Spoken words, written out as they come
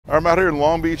I'm out here in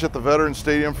Long Beach at the Veterans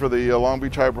Stadium for the Long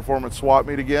Beach High Performance SWAT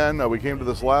meet again. We came to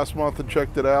this last month and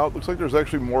checked it out. Looks like there's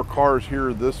actually more cars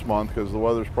here this month because the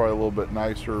weather's probably a little bit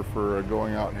nicer for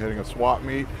going out and hitting a SWAT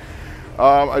meet.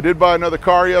 I did buy another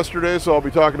car yesterday, so I'll be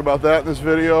talking about that in this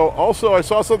video. Also, I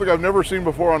saw something I've never seen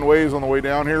before on Waze on the way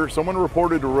down here. Someone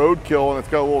reported a roadkill, and it's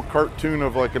got a little cartoon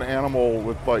of like an animal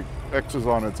with like X's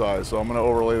on its eyes. So I'm going to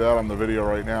overlay that on the video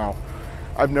right now.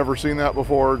 I've never seen that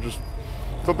before. Just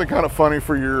something kind of funny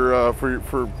for your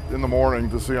for in the morning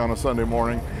to see on a Sunday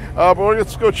morning. But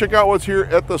let's go check out what's here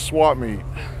at the SWAT meet.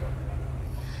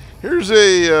 Here's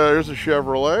a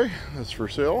Chevrolet that's for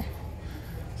sale.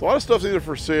 So a lot of stuff's either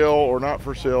for sale or not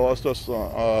for sale. A lot of stuff's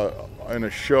in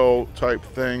a show type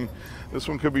thing. This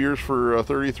one could be yours for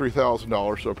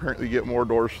 $33,000. So apparently you get more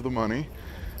doors for the money.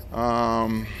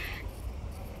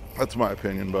 That's my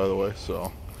opinion, by the way.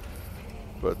 So,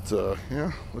 but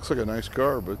yeah, looks like a nice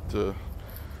car, but.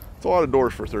 It's a lot of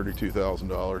doors for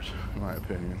 $32,000, in my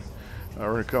opinion.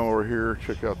 We're gonna come over here,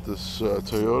 check out this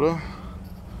Toyota.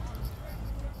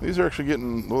 These are actually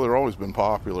getting, well, they've always been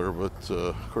popular, but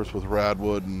of course with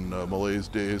Radwood and Malay's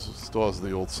days, it still has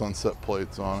the old sunset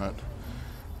plates on it.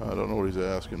 I don't know what he's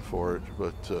asking for it,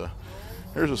 but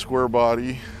here's a square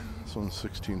body. This one's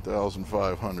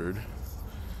 $16,500.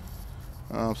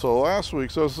 So last week,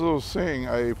 so as I was saying,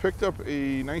 I picked up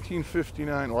a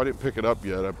 1959, well, I didn't pick it up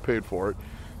yet, I paid for it.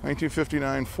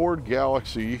 1959 Ford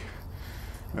Galaxy.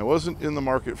 It wasn't in the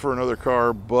market for another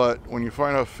car, but when you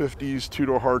find a 50s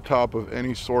two-door hardtop of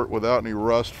any sort without any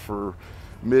rust for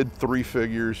mid three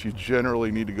figures, you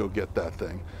generally need to go get that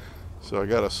thing. So I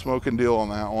got a smoking deal on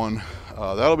that one.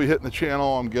 That'll be hitting the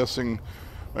channel. I'm guessing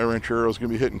my Ranchero is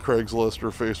going to be hitting Craigslist or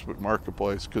Facebook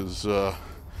Marketplace because I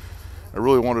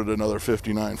really wanted another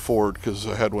 59 Ford because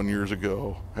I had one years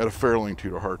ago. I had a Fairlane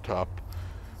two-door hardtop,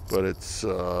 but it's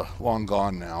long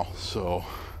gone now, so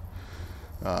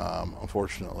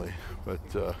unfortunately.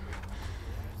 But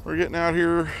we're getting out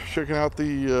here, checking out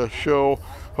the show.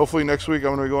 Hopefully next week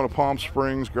I'm going to be going to Palm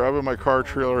Springs, grabbing my car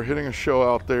trailer, hitting a show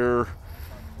out there. I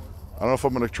don't know if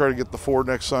I'm going to try to get the Ford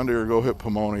next Sunday or go hit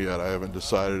Pomona yet. I haven't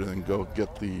decided, and then go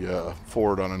get the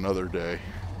Ford on another day.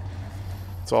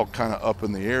 It's all kind of up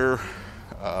in the air.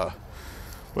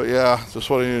 But yeah, just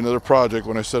what I need another project.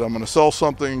 When I said I'm going to sell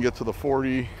something and get to the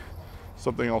 40,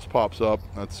 something else pops up.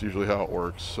 That's usually how it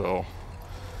works. So,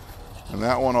 and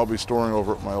that one I'll be storing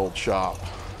over at my old shop.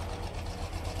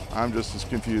 I'm just as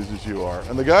confused as you are.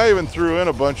 And the guy even threw in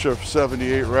a bunch of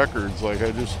 78 records. Like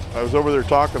I was over there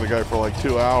talking to the guy for like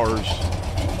 2 hours.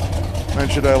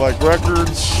 Mentioned I like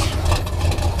records.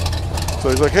 So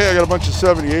he's like, hey, I got a bunch of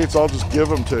 78s, I'll just give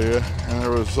them to you. And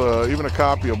there was even a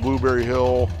copy of Blueberry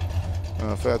Hill,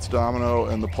 Fats Domino,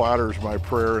 and The Platters, My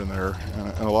Prayer in there,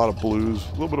 and a lot of blues,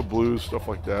 a little bit of blues, stuff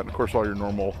like that. And of course all your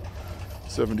normal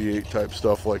 78 type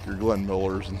stuff like your Glenn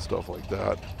Millers and stuff like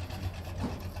that.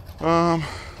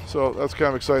 So that's kind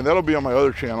of exciting. That'll be on my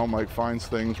other channel, Mike Finds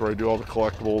Things, where I do all the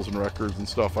collectibles and records and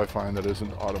stuff I find that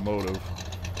isn't automotive.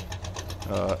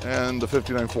 And the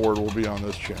 59 Ford will be on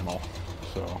this channel.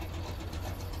 So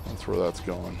that's where that's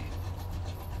going.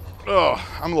 Oh,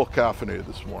 I'm a little caffeinated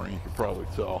this morning, you can probably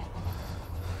tell.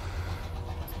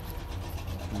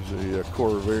 There's a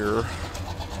Corvair.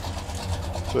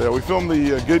 So yeah, we filmed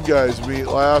the Good Guys meet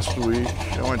last week.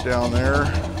 I went down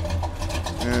there.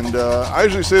 And I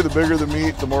usually say the bigger the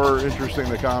meet, the more interesting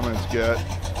the comments get.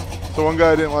 So one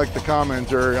guy didn't like the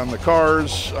commentary on the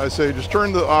cars. I say just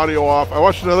turn the audio off. I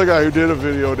watched another guy who did a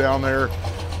video down there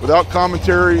without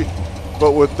commentary,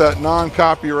 but with that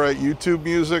non-copyright YouTube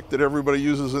music that everybody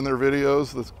uses in their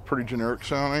videos that's pretty generic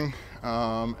sounding.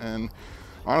 And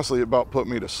honestly, it about put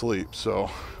me to sleep. So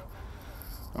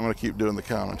I'm gonna keep doing the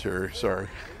commentary, sorry.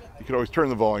 You can always turn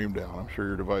the volume down. I'm sure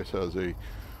your device has a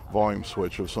volume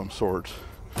switch of some sort.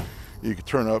 You can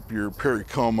turn up your Perry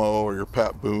Como or your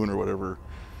Pat Boone or whatever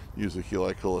music you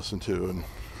like to listen to and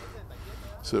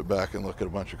sit back and look at a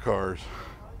bunch of cars.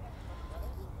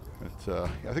 I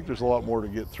think there's a lot more to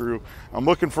get through. I'm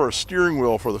looking for a steering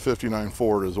wheel for the 59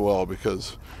 Ford as well,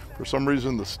 because for some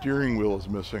reason the steering wheel is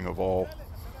missing of all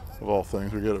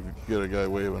things. We gotta get a guy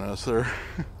waving at us there.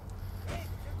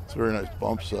 It's a very nice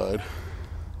bump side.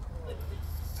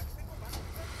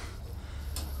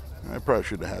 I probably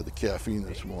shouldn't have had the caffeine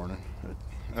this morning, but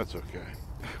that's okay.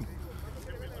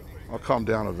 I'll calm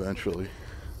down eventually.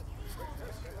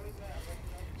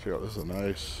 Check out, this is a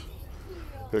nice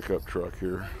pickup truck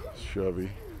here, Chevy.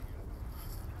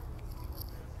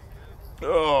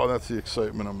 Oh, that's the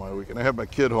excitement of my week. And I have my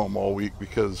kid home all week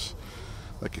because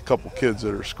like a couple kids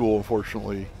at her school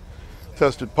unfortunately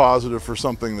tested positive for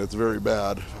something that's very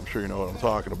bad. I'm sure you know what I'm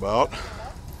talking about.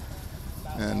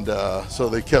 And so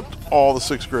they kept all the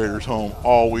 6th graders home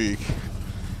all week.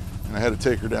 And I had to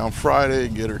take her down Friday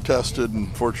and get her tested,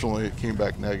 and fortunately it came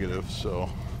back negative, so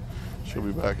she'll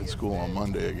be back at school on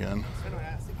Monday again.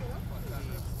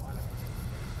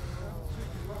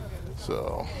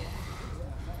 So,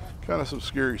 kind of some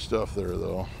scary stuff there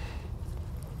though.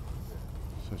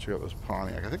 So check out this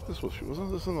Pontiac. I think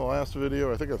wasn't this in the last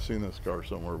video? I think I've seen this car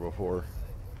somewhere before.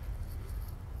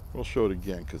 We'll show it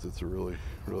again because it's a really,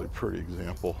 really pretty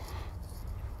example.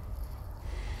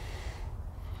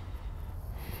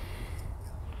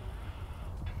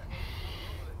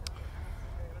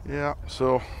 Yeah,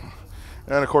 so,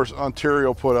 and of course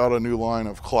Ontario put out a new line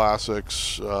of classics,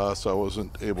 so I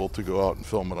wasn't able to go out and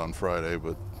film it on Friday,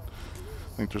 but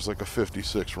I think there's like a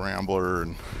 56 Rambler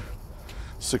and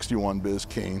 61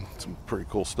 Biscayne, some pretty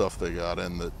cool stuff they got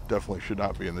in that definitely should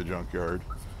not be in the junkyard.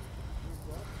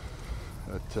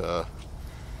 But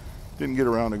didn't get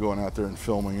around to going out there and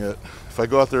filming it. If I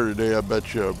go out there today, I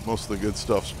bet you most of the good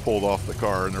stuff's pulled off the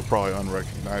car and they're probably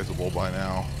unrecognizable by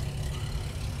now.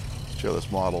 See how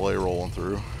this Model A rolling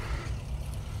through.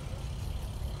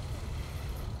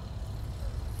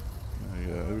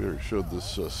 Yeah, we already showed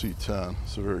this C10.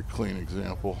 It's a very clean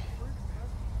example.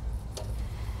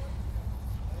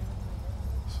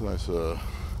 It's nice with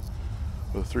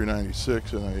a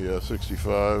 396 and a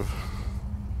 65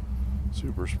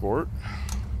 Super Sport.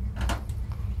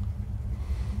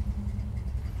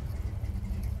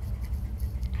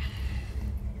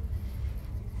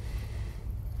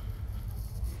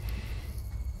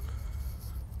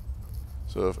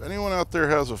 So if anyone out there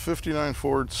has a 59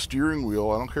 Ford steering wheel,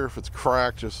 I don't care if it's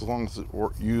cracked, just as long as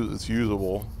it's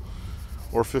usable,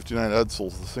 or 59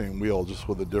 Edsel's the same wheel, just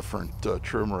with a different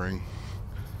trim ring,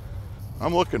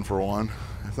 I'm looking for one.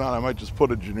 If not, I might just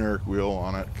put a generic wheel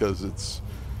on it because it's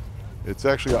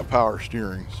actually got power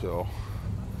steering, so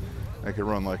I could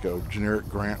run like a generic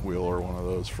Grant wheel or one of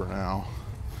those for now.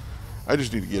 I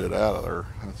just need to get it out of there.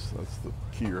 That's the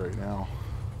key right now.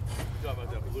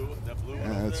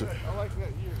 And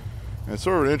it's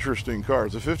sort of an interesting car.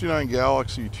 It's a 59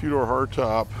 Galaxy 2-door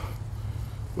hardtop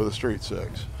with a straight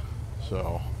 6.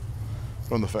 So,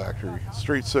 from the factory.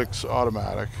 Straight 6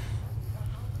 automatic.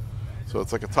 So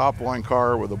it's like a top line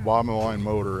car with a bottom of the line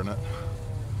motor in it.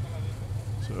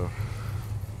 So,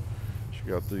 she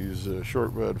got these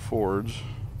short bed Fords.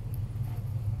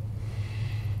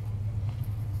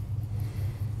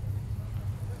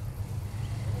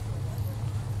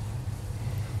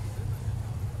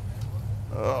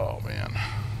 Oh man,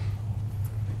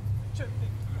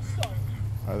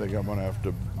 I think I'm gonna have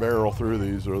to barrel through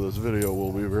these or this video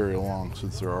will be very long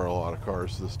since there are a lot of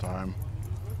cars this time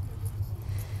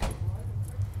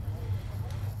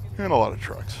and a lot of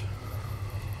trucks.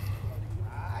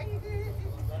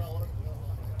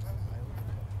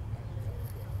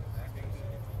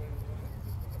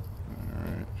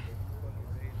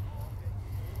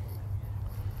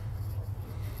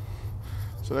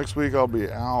 So next week I'll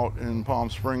be out in Palm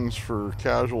Springs for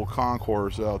Casual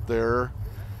Concourse out there,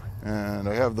 and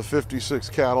I have the 56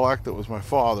 Cadillac that was my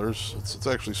father's. It's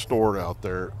actually stored out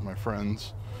there at my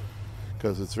friend's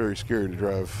because it's very scary to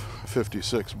drive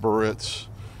 56 Barrettes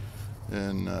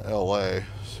in LA.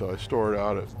 So I store it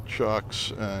out at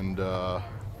Chuck's, and I'll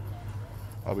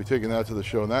be taking that to the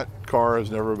show. And that car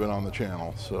has never been on the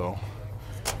channel, so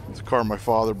it's a car my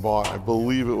father bought. I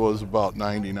believe it was about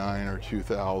 99 or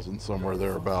 2000, somewhere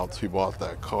thereabouts. He bought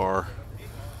that car.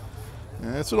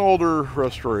 And it's an older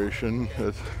restoration.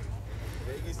 Of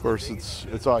course,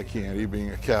 it's eye candy,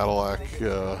 being a Cadillac,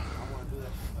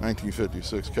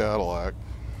 1956 Cadillac.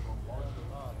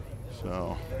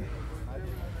 So,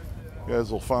 you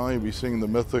guys will finally be seeing the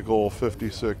mythical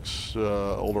 56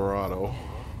 Eldorado.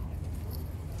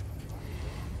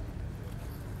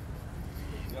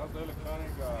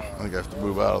 I think I have to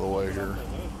move out of the way here.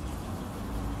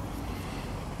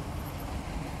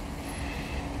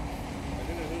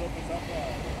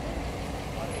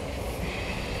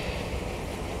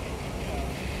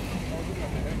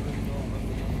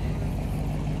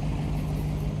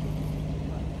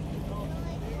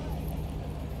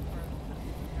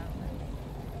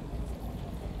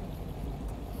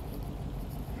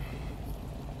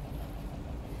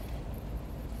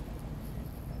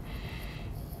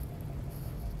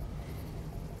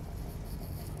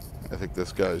 I think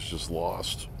this guy's just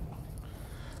lost.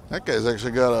 That guy's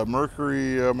actually got a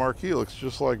Mercury Marquis, looks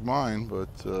just like mine,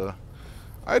 but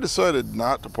I decided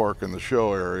not to park in the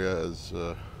show area as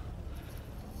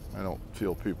I don't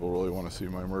feel people really want to see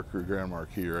my Mercury Grand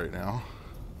Marquis right now.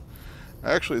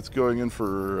 Actually, it's going in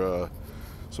for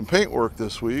some paint work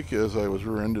this week, as I was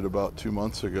rear-ended about 2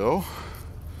 months ago.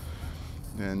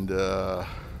 And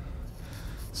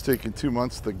It's taken 2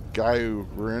 months. The guy who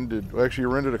actually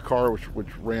rented a car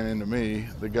which ran into me.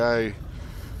 The guy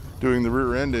doing the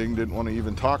rear ending didn't want to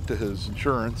even talk to his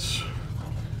insurance.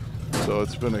 So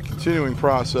it's been a continuing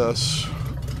process.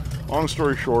 Long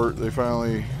story short,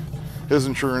 his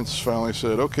insurance finally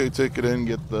said, okay, take it in,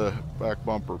 get the back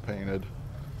bumper painted.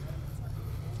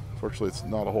 Fortunately, it's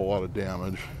not a whole lot of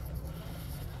damage.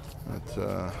 But,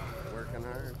 working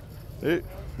hard. hey,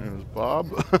 there's Bob.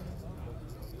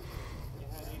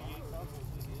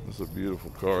 This is a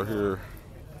beautiful car here.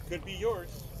 Could be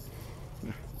yours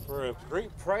for a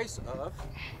great price of.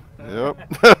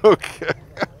 Yep. Okay.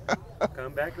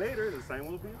 Come back later. The sign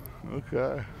will be on.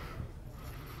 Okay.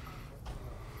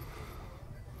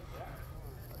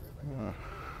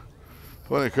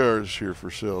 Plenty of cars here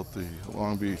for sale at the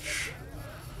Long Beach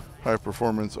High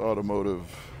Performance Automotive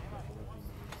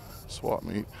swap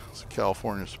meet. It's a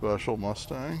California special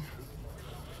Mustang.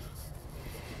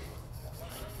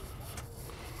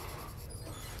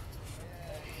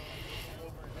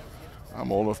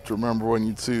 I'm old enough to remember when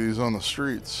you'd see these on the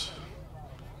streets.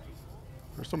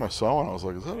 First time I saw one, I was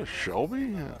like, is that a Shelby?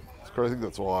 Yeah. I think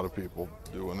that's what a lot of people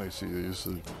do when they see these.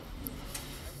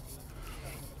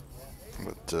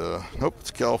 But nope, it's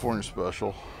a California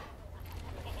special.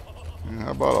 And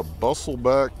how about a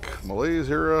Bustleback Malaise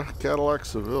era Cadillac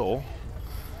Seville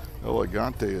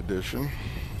Elegante edition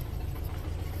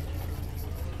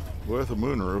with a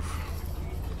moonroof.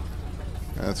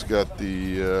 And it's got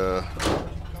the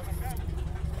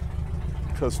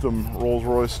custom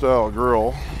Rolls-Royce style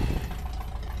grille.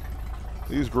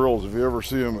 These grills, if you ever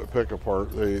see them at Pick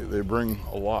Apart, they bring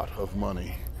a lot of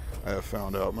money. I have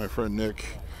found out. My friend Nick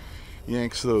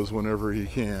yanks those whenever he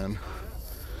can.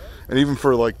 And even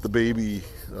for like the baby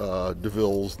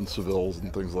DeVilles and Sevilles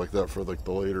and things like that, for like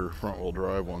the later front-wheel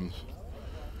drive ones,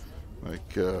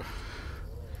 like they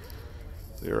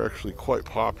are actually quite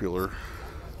popular.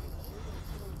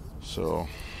 So,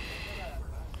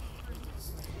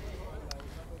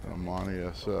 a Monty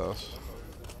SS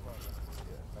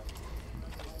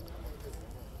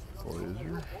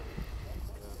Blazer.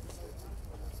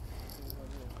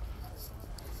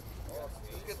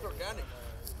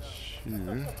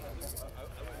 Shoe.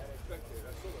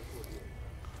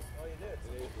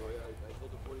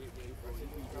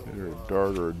 Either a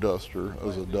Dart or a Duster.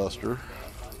 As a Duster.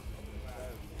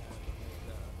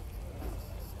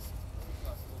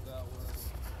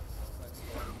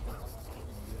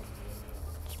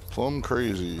 It's plumb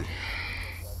crazy.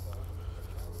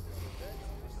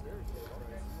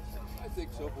 I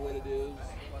think so for what it is.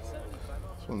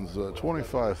 This one's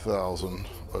 $25,000,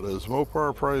 but as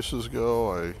Mopar prices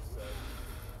go,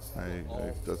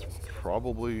 that's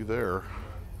probably there.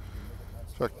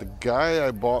 In fact, the guy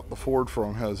I bought the Ford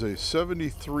from has a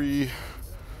 '73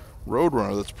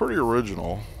 Roadrunner that's pretty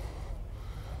original.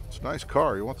 It's a nice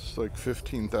car. He wants like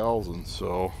 $15,000.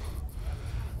 So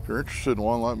if you're interested in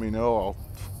one, let me know. I'll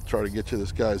try to get you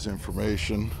this guy's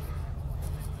information.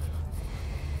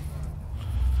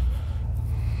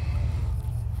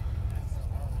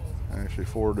 I actually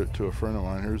forwarded it to a friend of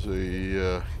mine. Here's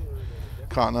a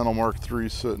Continental Mark III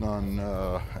sitting on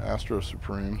Astro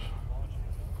Supremes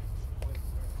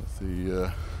with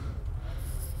the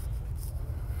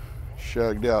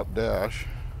shagged out dash.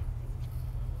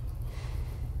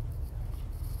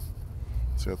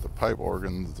 It's got the pipe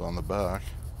organs on the back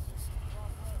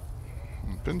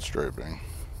and pinstriping.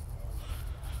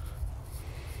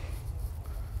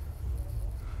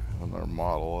 Another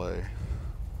Model A.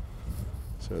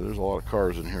 So there's a lot of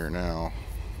cars in here now.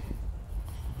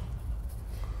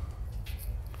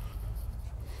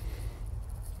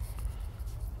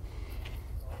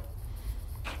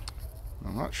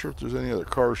 I'm not sure if there's any other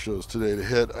car shows today to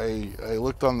hit. I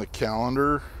looked on the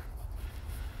calendar.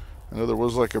 I know there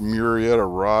was like a Murrieta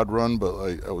rod run, but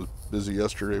I was busy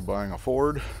yesterday buying a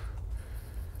Ford.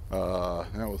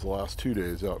 That was the last 2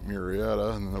 days out in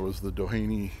Murrieta, and then there was the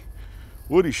Doheny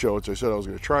Woody show, which I said I was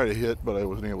going to try to hit, but I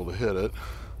wasn't able to hit it.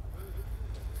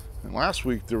 And last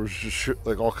week there was just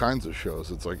like all kinds of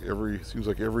shows. It's like seems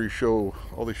like every show,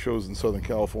 all these shows in Southern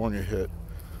California hit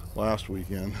last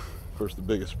weekend. Of course, the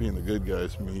biggest being the Good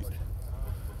Guys meet.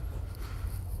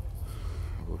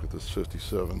 Look at this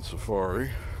 57 Safari.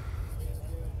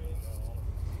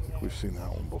 I think we've seen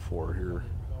that one before here.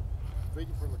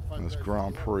 And this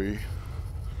Grand Prix.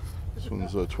 This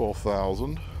one's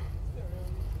 12,000.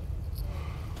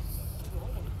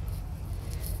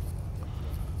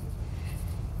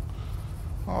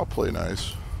 I'll play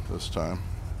nice this time.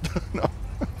 No.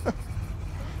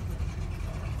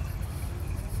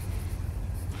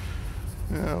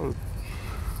 Yeah,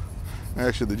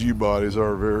 actually the G bodies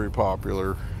are very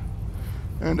popular.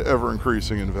 and ever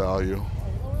increasing in value.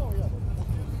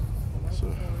 It's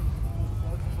a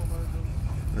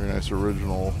very nice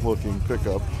original looking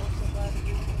pickup.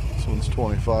 This one's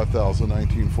 25,000,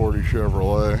 1940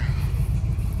 Chevrolet.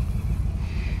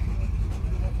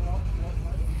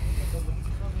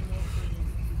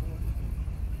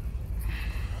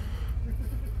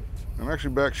 I'm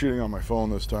actually back shooting on my phone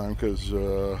this time because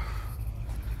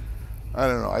I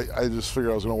don't know, I just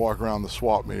figured I was going to walk around the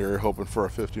swap meet area hoping for a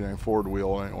 59 Ford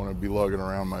wheel, and I didn't want to be lugging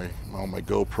around all my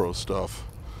GoPro stuff.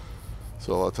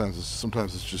 So a lot of times,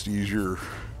 sometimes it's just easier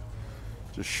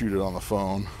to shoot it on the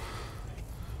phone.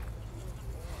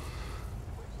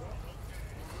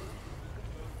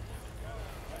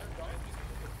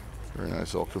 Very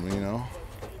nice El Camino.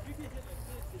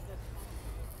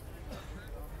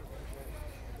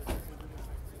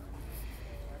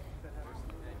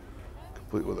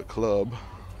 Complete with a club.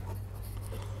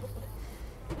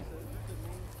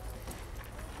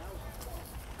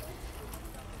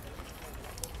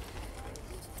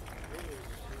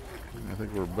 I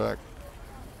think we're back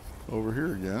over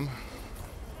here again.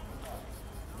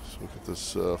 Let's look at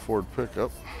this Ford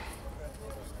pickup.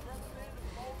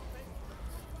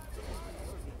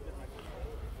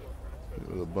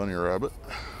 With a bunny rabbit.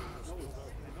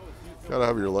 Gotta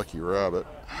have your lucky rabbit.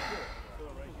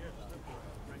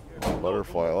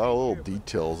 Butterfly, a lot of little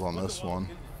details on this one,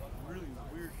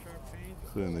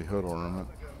 including the hood ornament.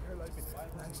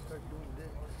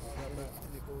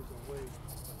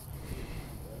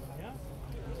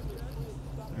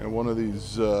 And one of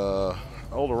these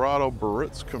Eldorado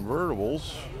Barrett's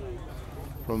convertibles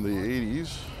from the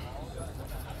 80s.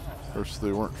 Of course,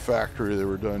 they weren't factory, they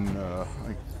were done, I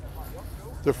think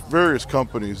the various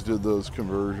companies did those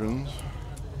conversions.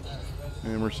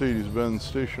 And Mercedes-Benz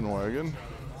station wagon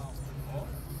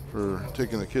for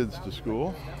taking the kids to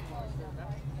school.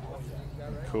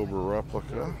 Cobra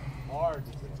replica.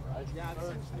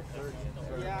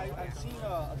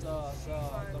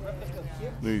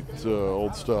 Neat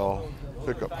old style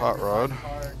pickup hot rod,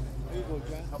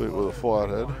 complete with a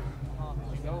flathead.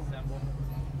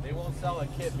 They won't sell a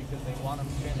kit because they want them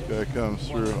finished. Guy comes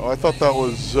through. Oh, I thought that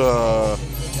was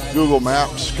Google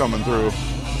Maps coming through.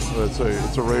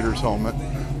 It's a Raiders helmet.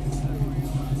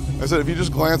 I said, if you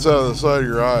just glance out of the side of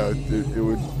your eye, it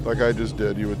would, like I just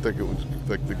did, you would think it was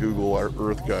like the Google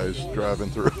Earth guys driving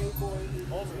through.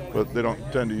 But they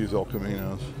don't tend to use El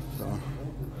Caminos. So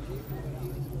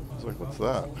I was like, what's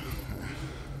that?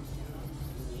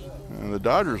 And the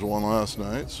Dodgers won last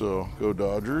night, so go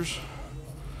Dodgers.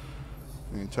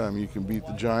 Anytime you can beat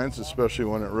the Giants, especially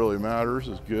when it really matters,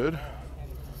 is good.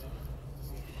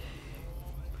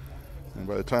 And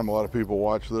by the time a lot of people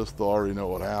watch this, they'll already know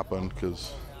what happened,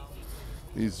 because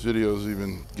these videos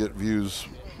even get views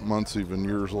months, even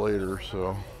years later.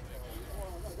 So,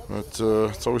 but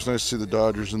it's always nice to see the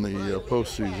Dodgers in the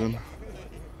postseason.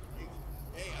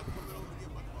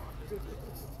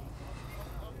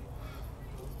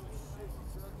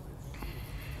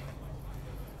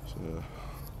 It's a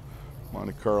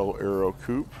Monte Carlo Aero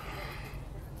Coupe,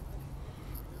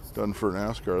 done for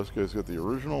NASCAR. This guy's got the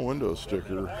original window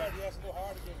sticker.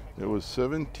 It was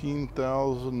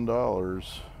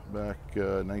 $17,000 back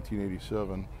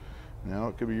 1987. Now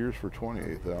it could be yours for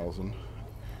 $28,000.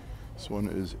 This one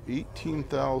is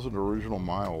 18,000 original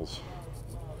miles.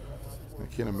 I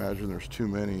can't imagine there's too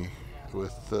many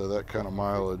with that kind of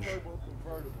mileage.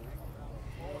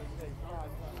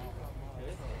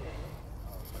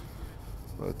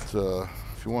 But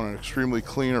if you want an extremely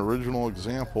clean original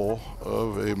example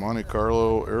of a Monte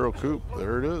Carlo Aero Coupe,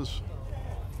 there it is.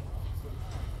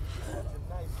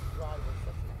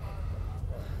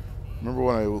 Remember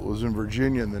when I was in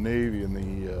Virginia in the Navy in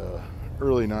the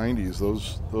early 90s,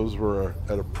 those were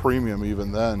at a premium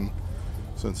even then,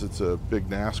 since it's a big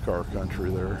NASCAR country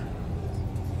there.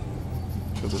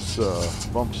 So this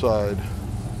bump side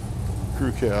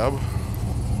crew cab.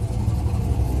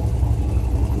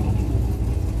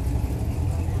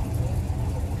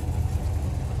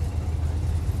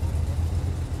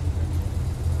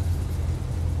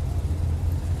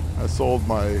 I sold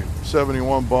my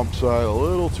 71 bump side a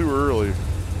little too early.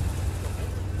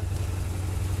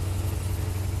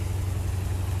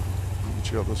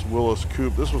 Check out this Willis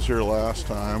Coupe. This was here last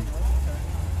time.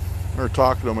 I remember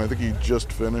talking to him. I think he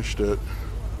just finished it.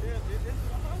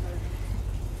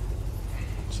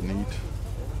 It's neat.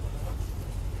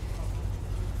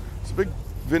 It's a big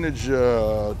vintage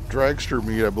dragster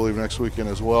meet, I believe, next weekend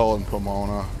as well in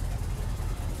Pomona.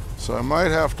 So I might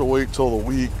have to wait till the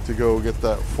week to go get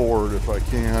that Ford if I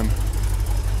can,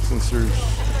 since there's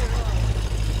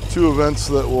two events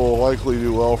that will likely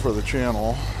do well for the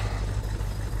channel.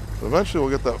 Eventually we'll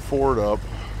get that Ford up.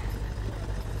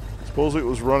 Supposedly it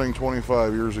was running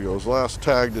 25 years ago. It was last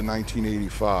tagged in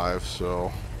 1985,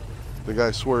 so the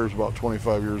guy swears about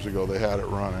 25 years ago they had it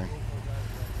running.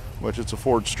 Which it's a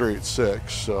Ford straight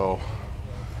 6, so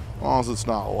as long as it's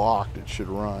not locked, it should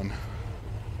run.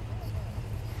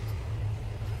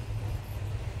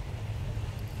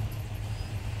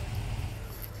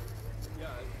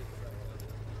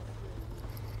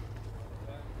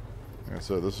 Like I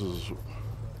said, this is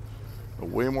a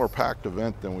way more packed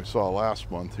event than we saw last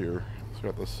month here. It's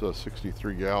got this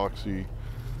 63 Galaxy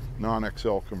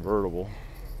non-XL convertible.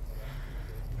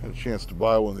 Had a chance to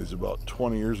buy one of these about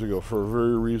 20 years ago for a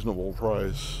very reasonable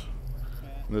price.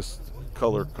 This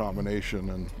color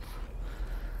combination, and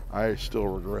I still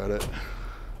regret it.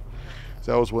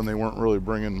 That was when they weren't really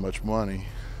bringing much money.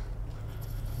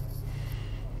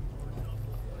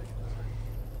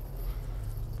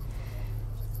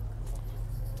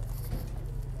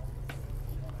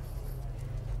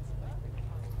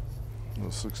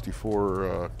 The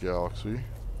 64 Galaxy.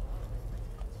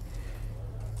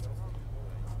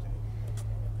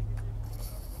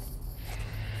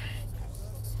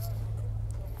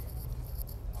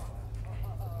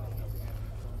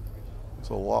 It's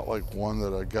a lot like one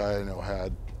that a guy I know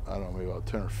had, I don't know, maybe about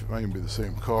 10 or 15, might even be the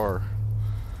same car.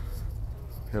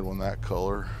 He had one that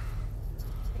color.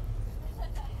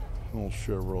 An old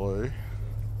Chevrolet,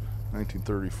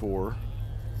 1934.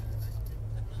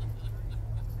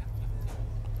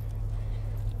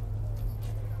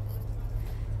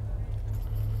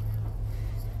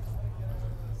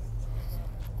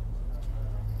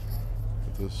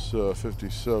 This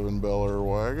 57 Bel Air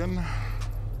wagon.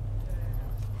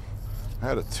 I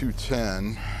had a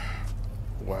 210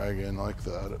 wagon like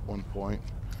that at one point.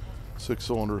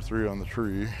 6-cylinder, 3 on the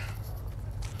tree.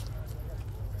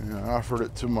 And I offered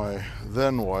it to my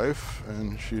then wife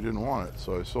and she didn't want it,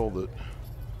 so I sold it.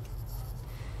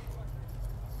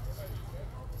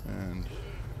 And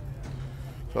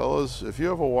fellas, if you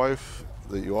have a wife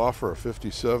that you offer a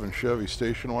 57 Chevy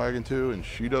station wagon to and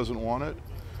she doesn't want it,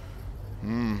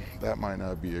 that might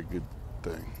not be a good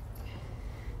thing.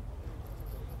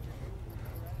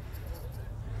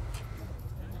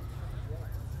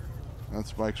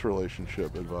 That's Mike's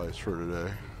relationship advice for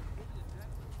today.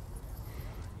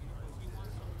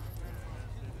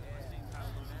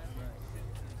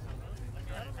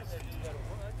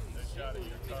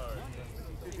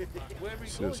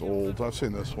 See, it's old. I've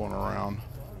seen this one around.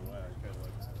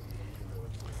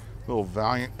 Little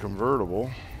Valiant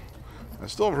convertible. I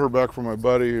still haven't heard back from my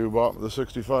buddy who bought the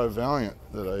 65 Valiant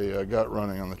that I got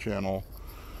running on the channel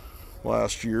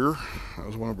last year. That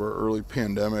was one of our early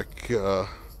pandemic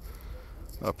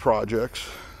projects.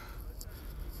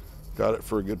 Got it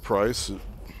for a good price. It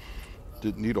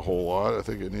didn't need a whole lot. I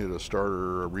think it needed a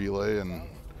starter, a relay, and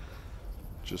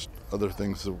just other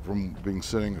things from being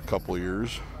sitting a couple of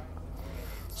years.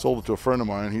 Sold it to a friend of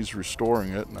mine. He's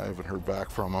restoring it, and I haven't heard back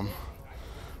from him.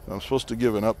 I'm supposed to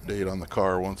give an update on the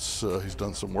car once he's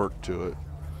done some work to it.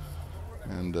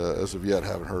 And as of yet,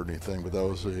 haven't heard anything. But that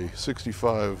was a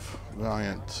 65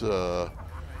 Valiant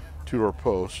two-door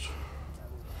post.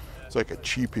 It's like a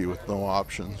cheapie with no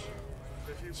options.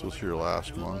 This was here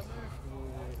last month.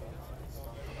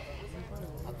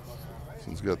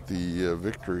 It's got the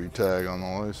victory tag on the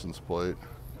license plate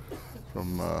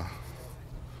from the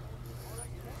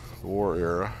war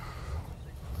era.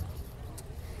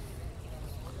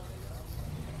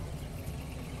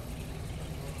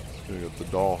 We got the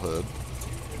doll head.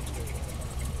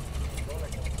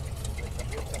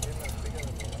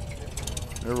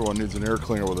 Everyone needs an air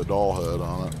cleaner with a doll head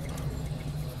on it.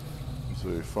 It's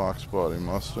a Fox body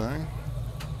Mustang.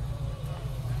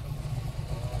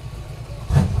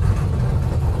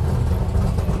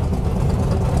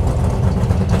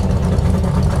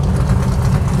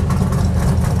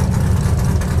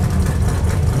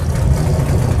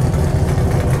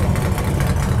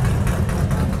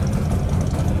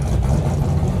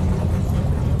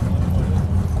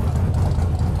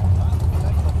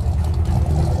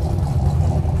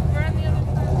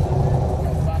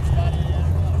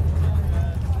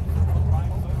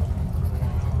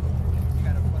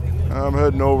 I'm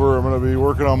heading over. I'm going to be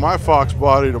working on my Fox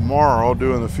body tomorrow,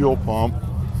 doing the fuel pump.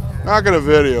 Not going to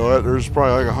video it. There's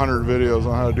probably like 100 videos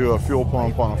on how to do a fuel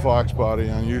pump on a Fox body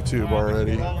on YouTube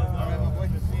already.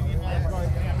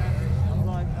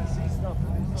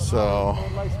 So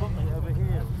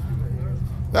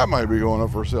that might be going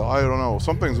up for sale. I don't know.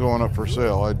 Something's going up for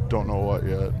sale. I don't know what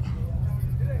yet.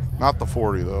 Not the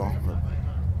 40 though.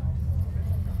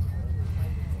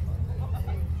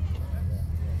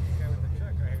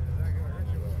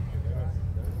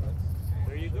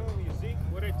 There you go. You see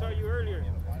what I tell you.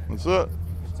 What's that?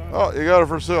 Oh, you got it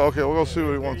for sale. Okay, we'll go see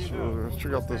what he wants.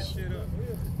 Check out this.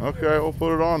 Okay, we'll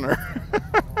put it on there.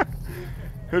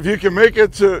 If you can make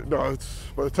it to, no, it's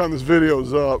by the time this video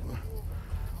is up.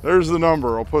 There's the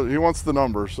number. I'll put. He wants the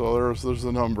number, so there's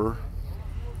the number.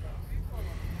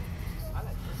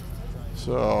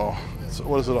 So,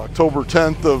 what is it? October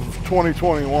 10th of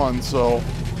 2021. So,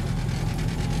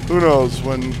 who knows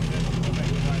when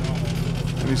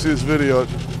you see this video?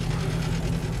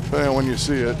 Depending on when you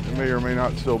see it, it may or may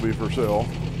not still be for sale.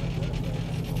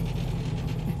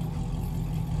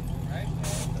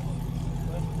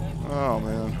 Oh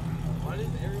man.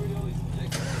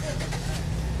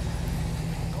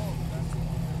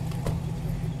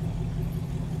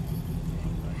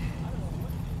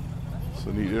 It's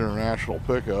a neat international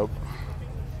pickup.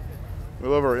 We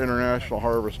love our international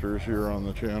harvesters here on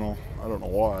the channel. I don't know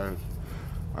why.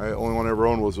 The only one I ever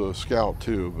owned was a Scout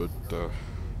too, but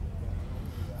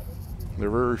they're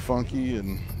very funky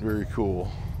and very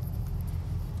cool.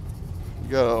 You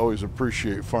gotta always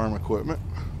appreciate farm equipment.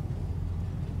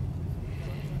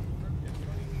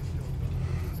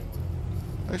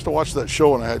 I used to watch that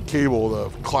show when I had cable, the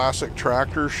Classic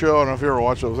Tractor Show. I don't know if you ever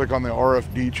watched it. It was like on the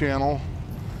RFD channel.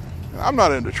 I'm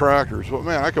not into tractors, but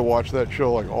man, I could watch that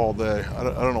show like all day. I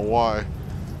don't know why.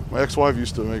 My ex-wife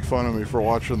used to make fun of me for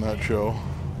watching that show.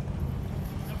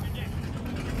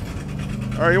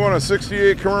 All right, you want a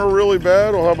 68 Camaro really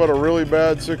bad? Well, how about a really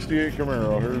bad 68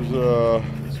 Camaro? Here's a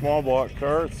small block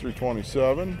car. It's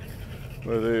 327.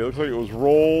 But it looks like it was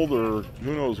rolled, or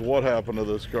who knows what happened to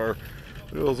this car.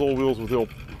 Look at those old wheels with the old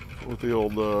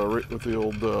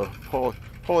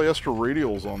polyester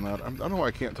radials on that. I don't know why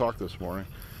I can't talk this morning.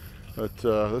 But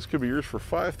this could be yours for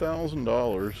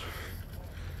 $5,000.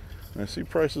 And I see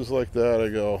prices like that, I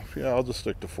go, yeah, I'll just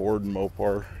stick to Ford and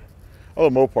Mopar.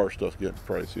 Although Mopar stuff's getting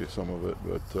pricey, some of it,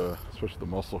 but especially the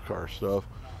muscle car stuff.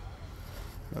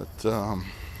 But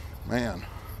man,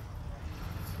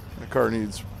 that car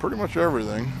needs pretty much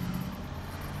everything,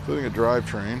 including a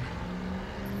drivetrain.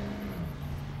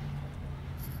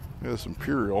 Yeah, this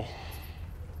Imperial.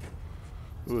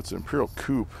 Ooh, it's an Imperial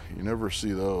Coupe. You never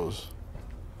see those.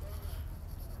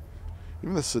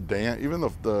 Even the sedan, even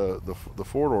the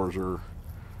four doors are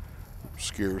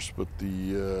scarce, but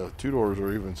the two doors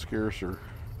are even scarcer.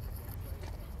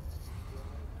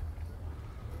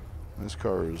 This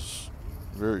car is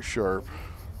very sharp.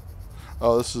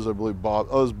 Oh, this is, I believe, Bob.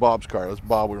 Oh, this is Bob's car. That's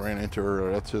Bob we ran into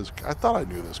earlier. That's his. I thought I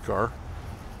knew this car.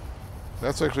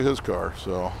 That's actually his car.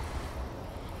 So,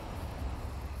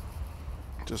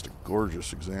 just a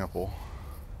gorgeous example.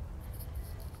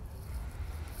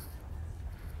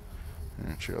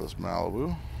 And check out this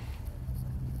Malibu.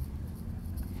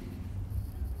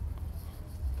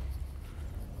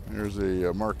 There's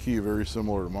a Marquis very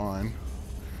similar to mine,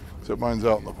 except mine's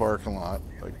out in the parking lot,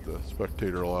 like the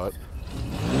spectator lot.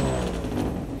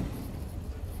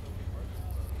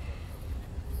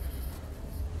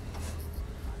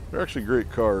 They're actually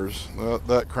great cars.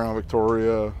 That Crown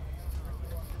Victoria,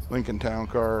 Lincoln Town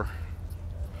Car.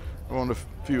 I owned a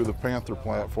few of the Panther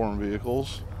platform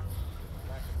vehicles.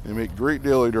 They make great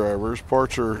daily drivers.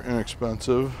 Parts are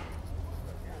inexpensive.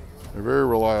 They're very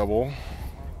reliable.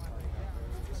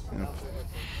 And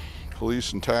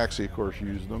police and taxi, of course,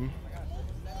 use them.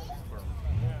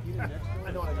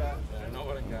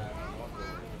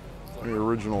 The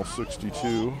original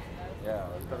 62. Yeah,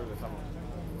 it's better than some.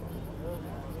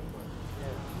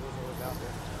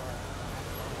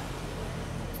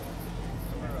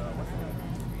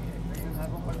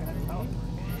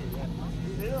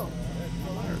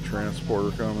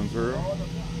 Transporter coming through.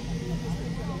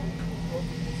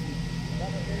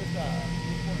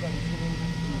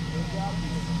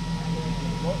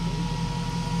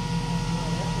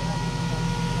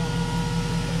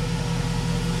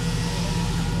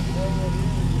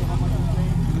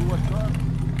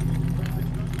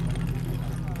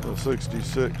 The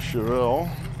 66 Chevelle.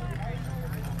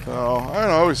 So, I don't know, I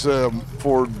always say I'm a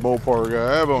Ford Mopar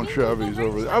guy. I've owned Chevys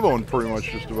over there. I've owned pretty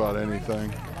much just about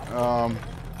anything.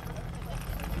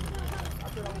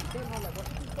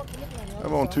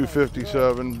 I've owned two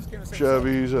 57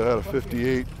 Chevys. I had a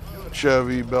 58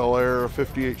 Chevy Bel Air, a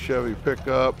 58 Chevy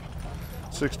pickup,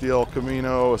 60 El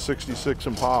Camino, a 66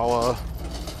 Impala,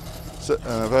 and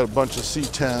I've had a bunch of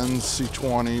C10s,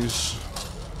 C20s.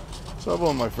 So I've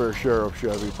owned my fair share of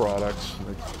Chevy products,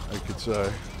 I could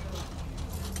say.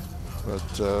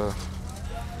 But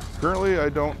currently I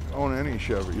don't own any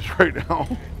Chevys right now.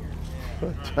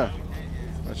 But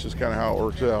that's just kind of how it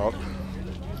works out.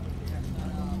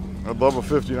 I'd love a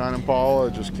 59 Impala, I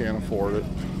just can't afford it.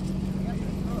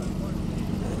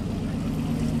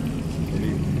 You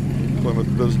need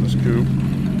Plymouth Business Coupe.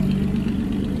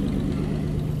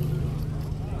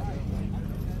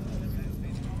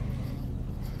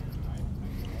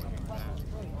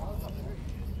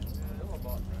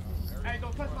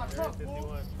 51.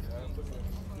 Yeah, I'm looking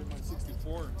at my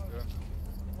 64. Yeah.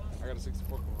 I got a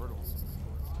 64 convertible.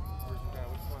 Where's the guy?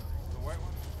 Which one? The white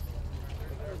one?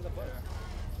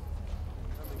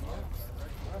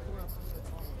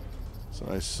 It's a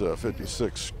nice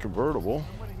 56 convertible.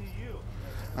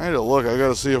 I need to look. I got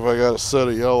to see if I got a set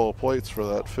of yellow plates for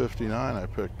that 59 I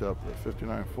picked up, that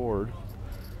 59 Ford.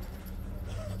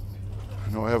 I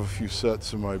know I have a few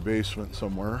sets in my basement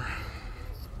somewhere.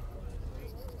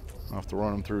 I'll have to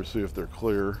run them through, see if they're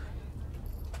clear.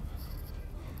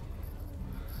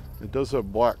 It does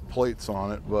have black plates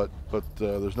on it, but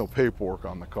there's no paperwork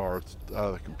on the car. It's out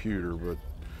of the computer, but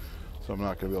so I'm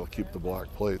not going to be able to keep the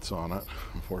black plates on it,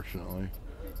 unfortunately.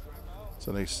 It's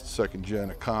a nice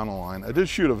second-gen Econoline. I did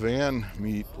shoot a van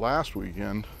meet last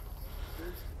weekend,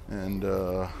 and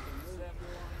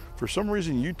for some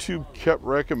reason YouTube kept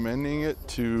recommending it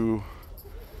to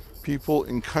people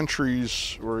in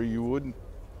countries where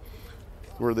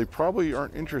they probably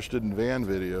aren't interested in van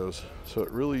videos. So it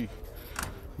really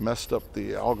messed up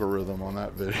the algorithm on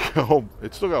that video.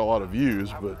 It still got a lot of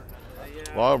views, but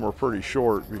a lot of them were pretty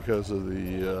short because of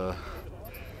the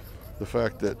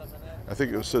fact that I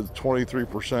think it said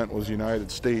 23% was United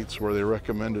States where they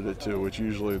recommended it to, which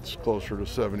usually it's closer to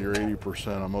 70 or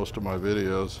 80% on most of my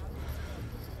videos,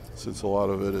 since a lot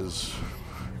of it is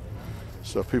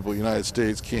stuff people in the United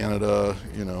States, Canada,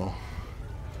 you know,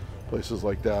 places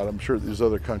like that. I'm sure there's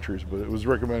other countries, but it was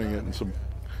recommending it in some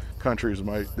countries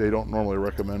they don't normally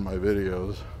recommend my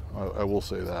videos. I will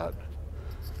say that.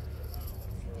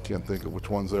 Can't think of which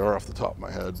ones they are off the top of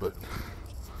my head, but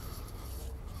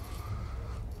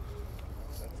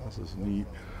this is neat.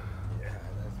 Yeah,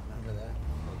 remember that?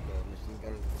 Like the machine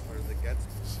gun part of the guts.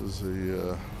 This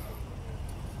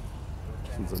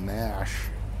is a Nash.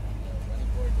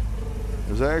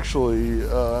 There's actually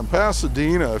in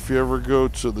Pasadena, if you ever go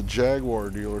to the Jaguar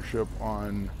dealership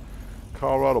on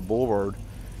Colorado Boulevard,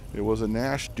 it was a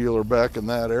Nash dealer back in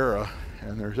that era,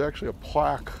 and there's actually a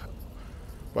plaque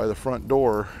by the front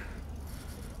door,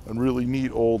 a really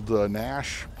neat old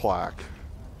Nash plaque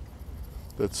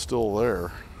that's still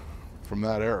there from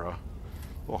that era,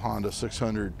 little Honda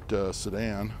 600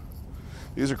 sedan.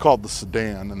 These are called the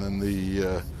sedan, and then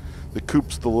the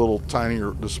coupe's the little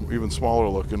tinier, this even smaller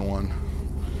looking one.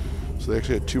 So they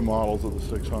actually had two models of the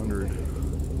 600.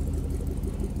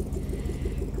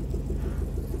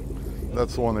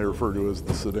 That's the one they refer to as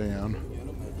the sedan.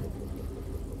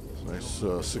 It's a nice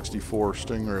 64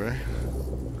 Stingray.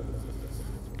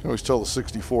 You can always tell the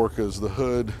 64 because the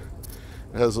hood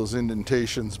has those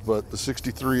indentations, but the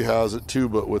 63 has it too,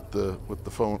 but with the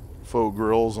faux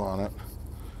grills on it.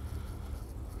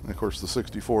 And of course the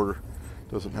 64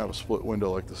 doesn't have a split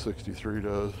window like the 63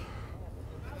 does.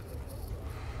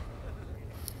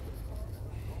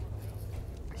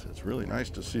 So it's really nice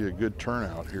to see a good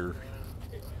turnout here.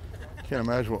 Can't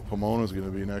imagine what Pomona's going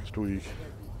to be next week.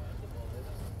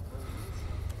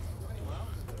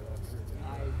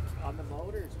 On the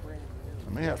motor, it's brand new.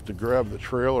 I may have to grab the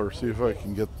trailer, see if I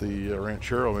can get the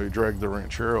Ranchero, maybe drag the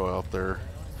Ranchero out there.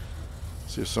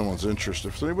 See if someone's interested.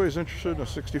 If anybody's interested in a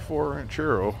 64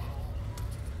 Ranchero,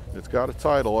 it's got a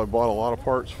title. I bought a lot of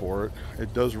parts for it.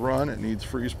 It does run. It needs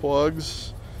freeze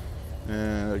plugs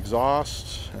and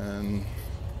exhaust and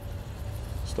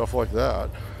stuff like that.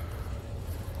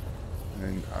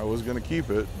 And I was going to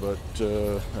keep it, but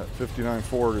that 59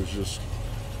 Ford is just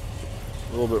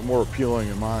a little bit more appealing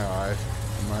in my eye,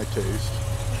 in my taste.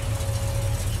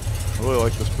 I really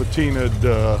like this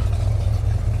patinaed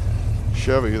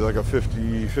Chevy, like a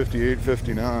 58,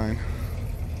 59.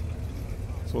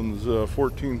 This one's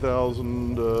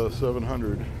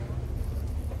 14,700.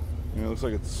 It looks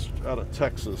like it's out of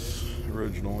Texas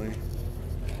originally.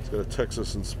 It's got a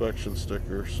Texas inspection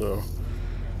sticker, so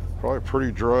probably a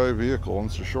pretty dry vehicle, and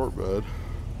it's a short bed.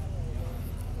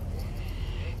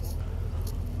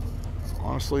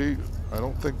 Honestly, I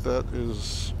don't think that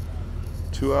is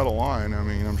too out of line. I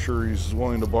mean, I'm sure he's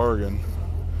willing to bargain,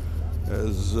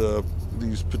 as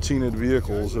these patinaed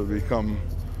vehicles have become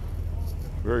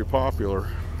very popular.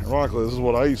 Ironically, this is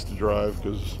what I used to drive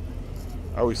because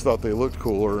I always thought they looked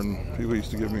cooler, and people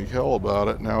used to give me hell about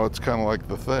it. Now it's kind of like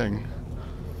the thing.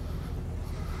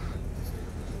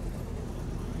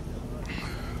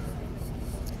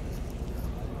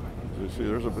 As you see,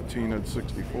 there's a patinaed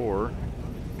 64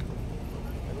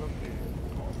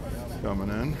 coming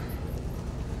in.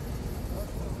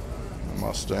 A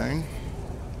Mustang.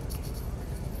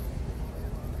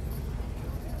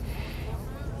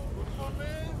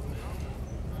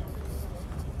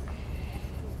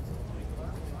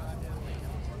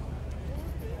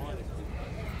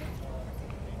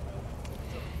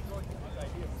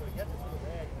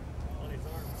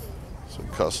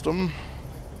 custom.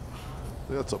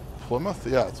 That's a Plymouth?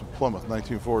 Yeah, it's a Plymouth,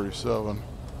 1947.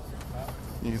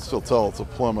 You can still tell it's a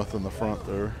Plymouth in the front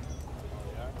there.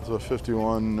 It's a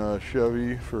 51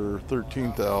 Chevy for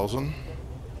 $13,000.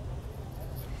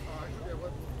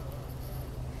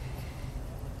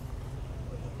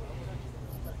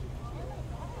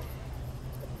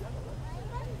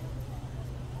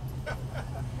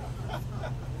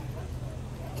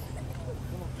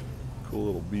 Cool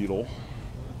little Beetle.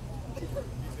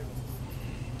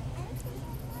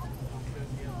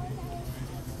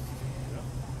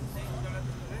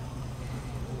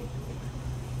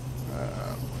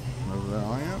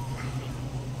 Valiant.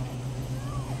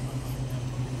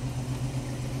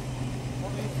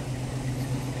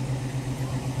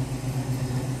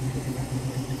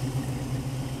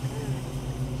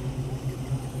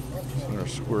 Center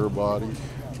square body.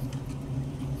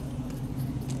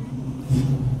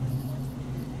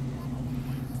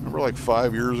 Remember like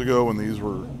 5 years ago when these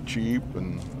were cheap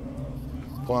and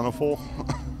plentiful?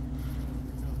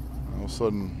 All of a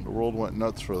sudden, the world went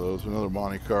nuts for those. Another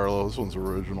Monte Carlo. This one's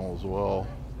original as well.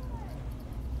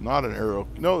 Not an Aero.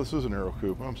 No, this is an Aero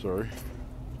Coupe. I'm sorry.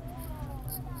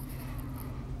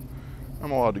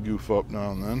 I'm allowed to goof up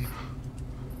now and then.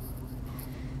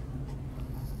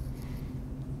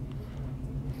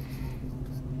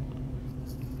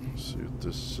 Let's see what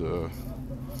this.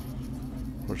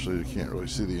 Unfortunately, you can't really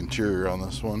see the interior on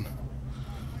this one.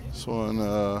 This one,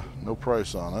 no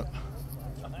price on it.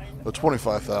 But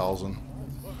 $25,000.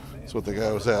 That's what the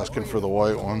guy was asking for the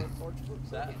white one.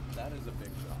 That is a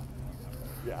big shot.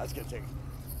 Yeah, that's gonna take.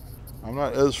 I'm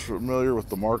not as familiar with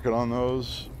the market on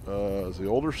those as the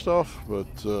older stuff, but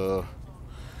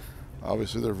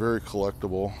obviously they're very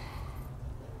collectible.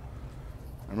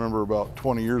 I remember about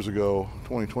 25 years ago,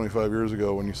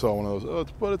 when you saw one of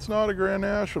those, but it's not a Grand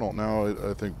National. Now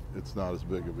I think it's not as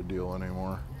big of a deal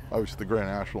anymore. Obviously the Grand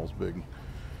National is big,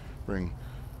 bring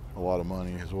a lot of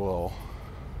money as well.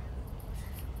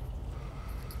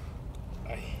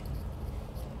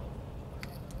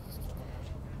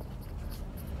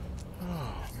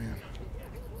 Oh man.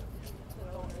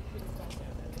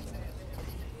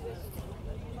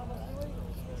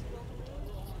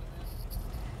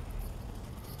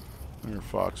 There's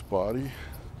Fox body.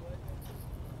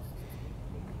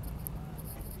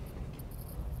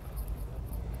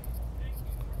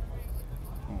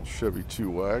 Old Chevy 2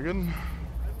 wagon.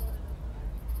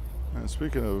 And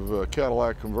speaking of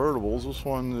Cadillac convertibles, this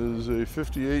one is a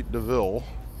 58 DeVille.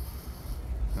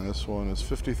 And this one is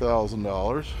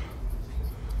 $50,000.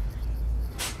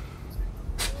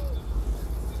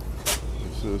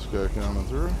 See this guy coming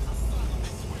through.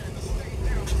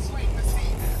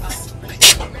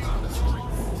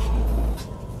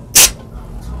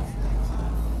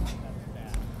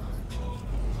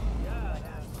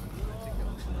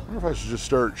 I wonder if I should just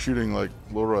start shooting like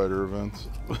lowrider events.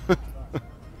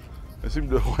 I seem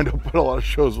to wind up at a lot of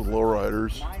shows with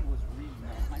lowriders.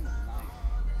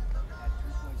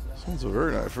 This one's a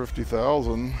very nice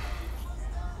 50,000.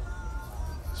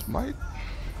 This might.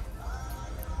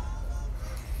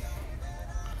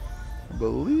 I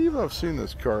believe I've seen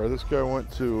this car. This guy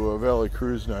went to Valley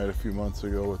Cruise Night a few months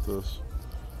ago with this.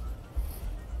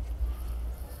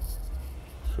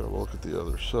 Let's have a look at the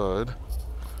other side.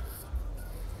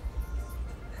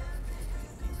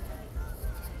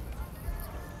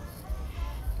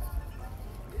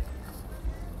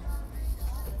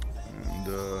 And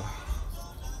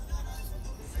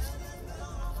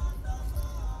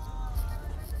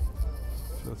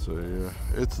that's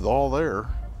it's all there.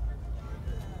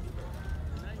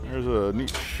 There's a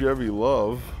neat Chevy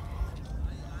Love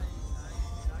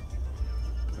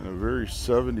in a very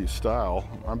 70s style.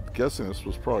 I'm guessing this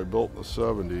was probably built in the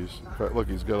 70s. In fact, look,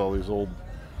 he's got all these old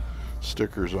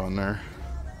stickers on there.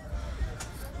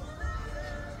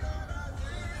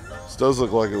 This does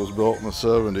look like it was built in the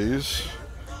 70s.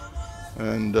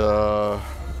 And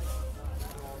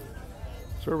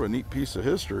sort of a neat piece of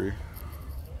history.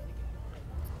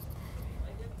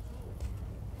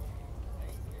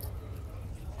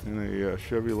 In a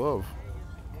Chevy Love.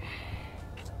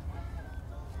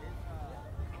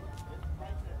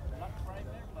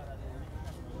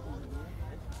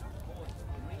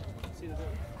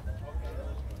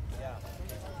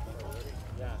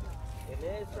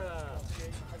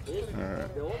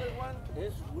 The other one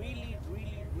is really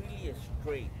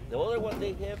straight. The other one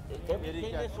they have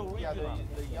everything is original.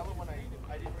 The yellow one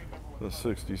I didn't remember. The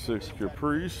 66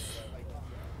 Caprice.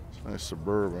 It's a nice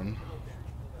Suburban.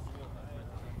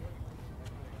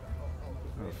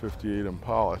 A 58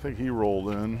 Impala. I think he rolled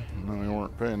in and they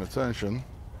weren't paying attention.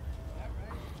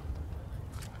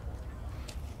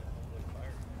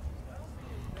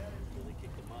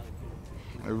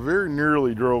 I very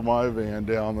nearly drove my van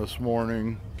down this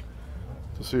morning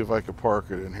to see if I could park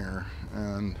it in here,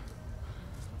 and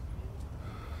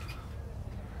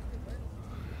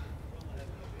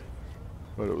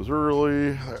but it was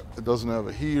early. It doesn't have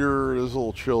a heater. It is a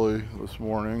little chilly this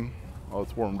morning. Oh,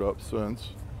 it's warmed up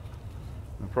since.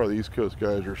 And probably the East Coast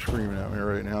guys are screaming at me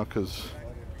right now because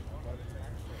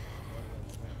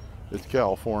it's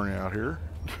California out here.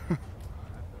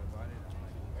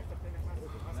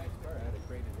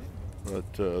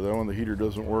 But then when the heater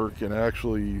doesn't work, and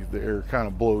actually the air kind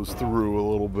of blows through a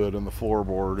little bit in the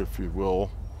floorboard, if you will,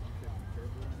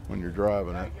 when you're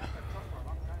driving it,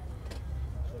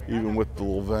 even with the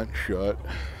little vent shut.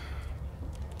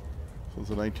 So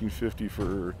it's a 1950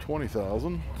 for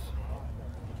 $20,000.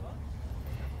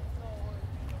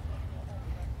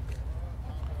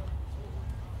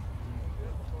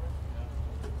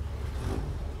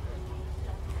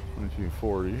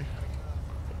 $1940.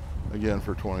 Again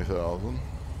for $20,000.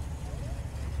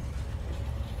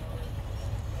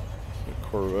 The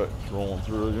Corvette's rolling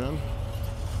through again.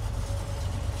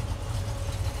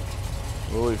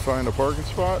 Will he find a parking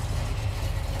spot?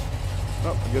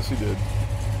 Oh, I guess he did.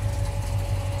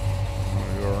 I'm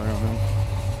gonna go around him.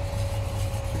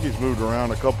 I think he's moved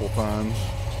around a couple times.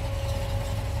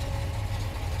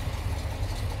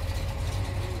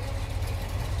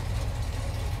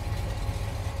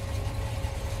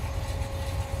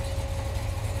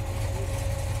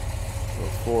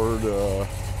 Ford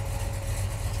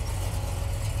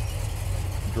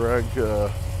drag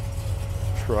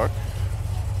truck.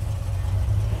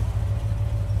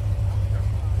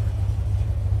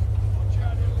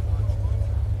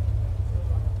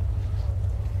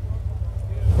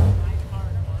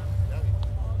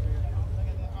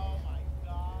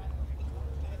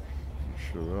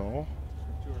 Chevelle.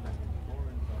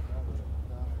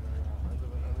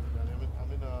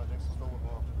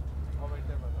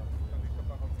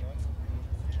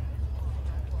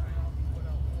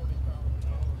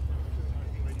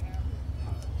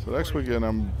 So next weekend,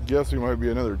 I'm guessing might be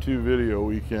another 2 video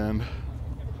weekend.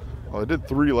 Well, I did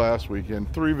 3 last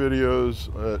weekend, 3 videos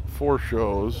at 4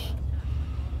 shows.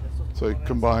 So I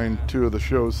combined 2 of the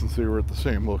shows since they were at the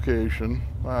same location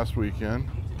last weekend.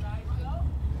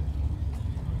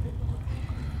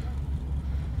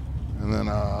 And then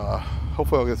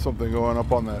hopefully I'll get something going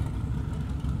up on that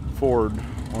Ford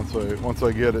once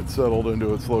I get it settled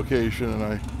into its location,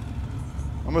 and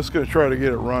I'm just going to try to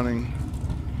get it running.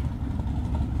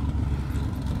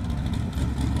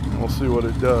 We'll see what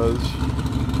it does.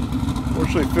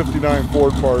 Fortunately, 59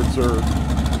 Ford parts are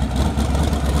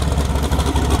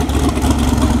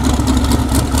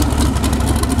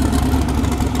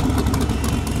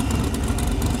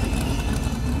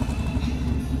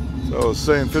so I was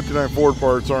saying 59 Ford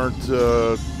parts aren't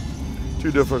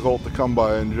too difficult to come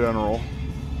by in general.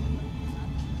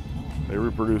 They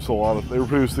reproduce they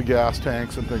reproduce the gas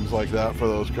tanks and things like that for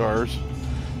those cars.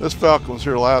 This Falcon was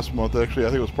here last month. Actually, I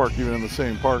think it was parked even in the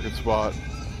same parking spot.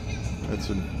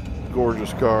 It's a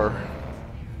gorgeous car.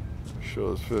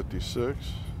 Shows 56.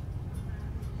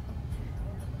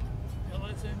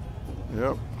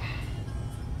 Yep.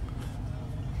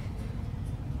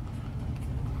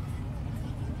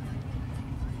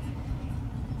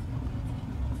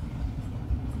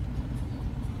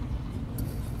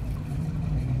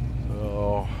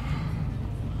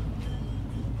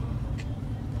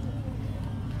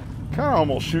 Kind of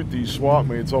almost shoot these swap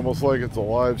meets almost like it's a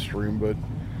live stream, but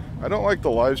I don't like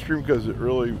the live stream because it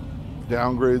really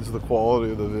downgrades the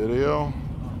quality of the video.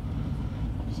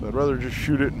 So I'd rather just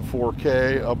shoot it in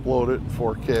 4K, upload it in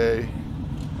 4K.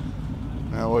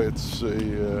 That way it's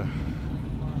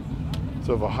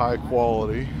of a high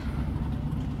quality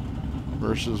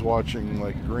versus watching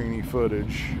like grainy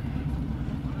footage.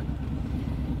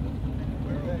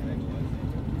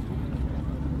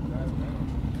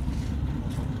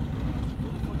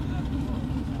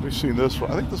 We've seen this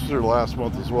one. I think this was here last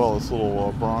month as well. This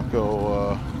little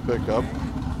Bronco pickup.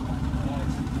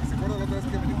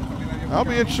 I'll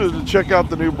be interested to check out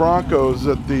the new Broncos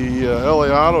at the LA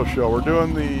Auto Show. We're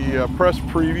doing the press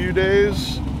preview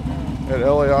days at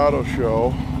LA Auto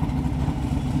Show,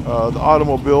 the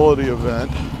Automobility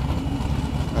event.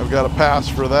 I've got a pass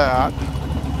for that.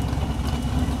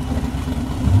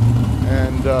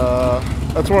 And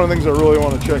that's one of the things I really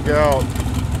want to check out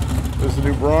is the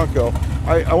new Bronco.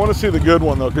 I want to see the good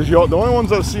one though, because the only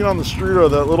ones I've seen on the street are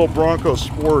that little Bronco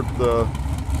Sport, the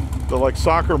like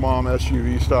soccer mom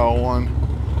SUV style one,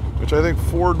 which I think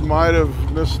Ford might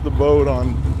have missed the boat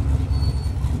on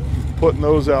putting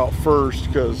those out first,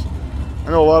 because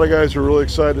I know a lot of guys are really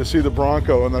excited to see the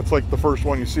Bronco, and that's like the first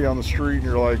one you see on the street and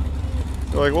you're like,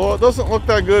 You're like, well, it doesn't look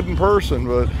that good in person,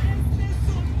 but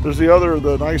there's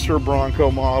the nicer Bronco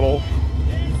model.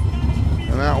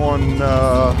 And that one,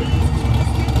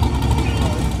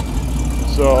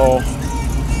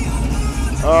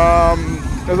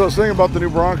 as I was thinking about the new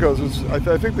Broncos,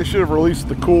 I think they should have released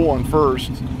the cool one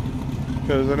first.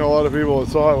 Because I know a lot of people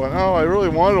that saw it went, oh, I really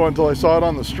wanted one until I saw it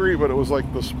on the street, but it was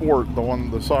like the sport,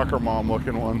 the soccer mom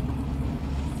looking one.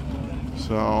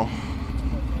 So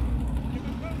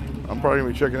I'm probably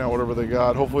gonna be checking out whatever they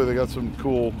got. Hopefully they got some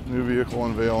cool new vehicle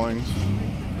unveilings.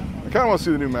 I kind of want to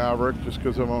see the new Maverick just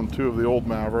because I've owned 2 of the old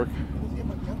Maverick.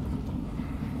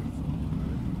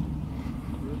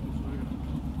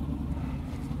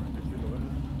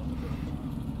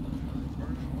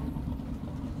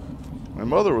 My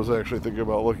mother was actually thinking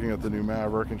about looking at the new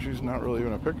Maverick, and she's not really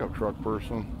even a pickup truck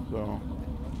person, so.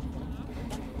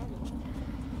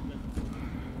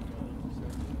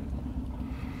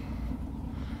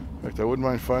 In fact, I wouldn't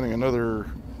mind finding another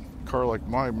car like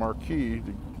my Marquis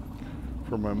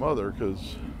for my mother,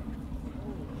 because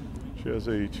she has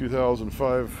a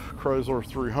 2005 Chrysler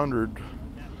 300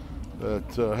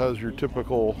 that has your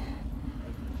typical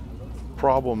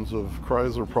problems of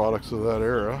Chrysler products of that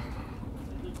era.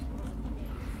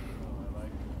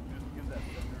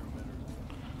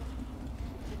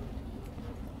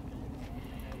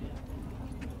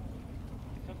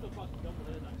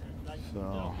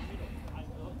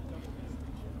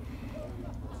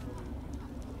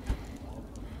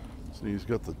 So he's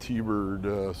got the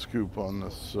T-Bird scoop on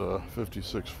this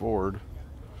 56 Ford.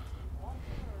 I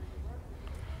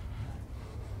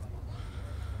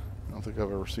don't think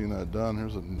I've ever seen that done.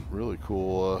 Here's a really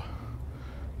cool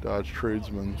Dodge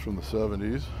Tradesman from the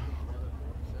 70s.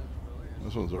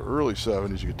 This one's the early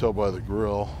 70s, you can tell by the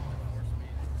grille.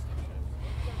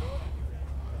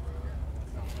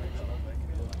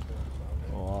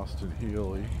 Austin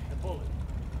Healey.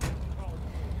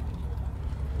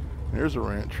 Here's a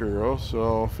Ranchero,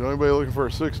 so if anybody looking for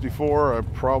a 64, I'm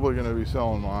probably going to be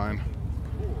selling mine.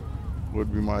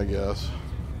 Would be my guess.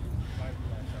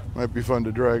 Might be fun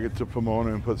to drag it to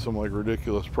Pomona and put some like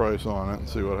ridiculous price on it and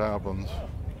see what happens.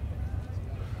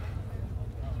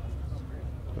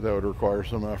 But that would require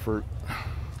some effort.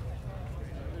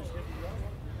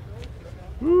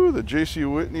 Ooh, the J.C.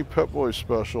 Whitney Pep Boys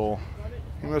special.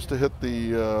 He must have hit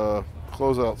the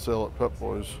closeout sale at Pep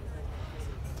Boys.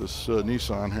 This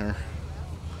Nissan here.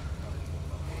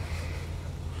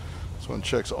 This one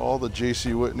checks all the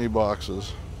J.C. Whitney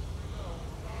boxes.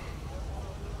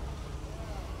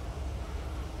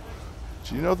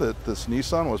 Do you know that this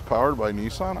Nissan was powered by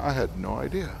Nissan? I had no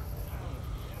idea.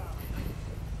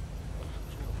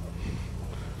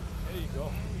 There you go.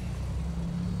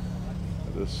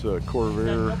 This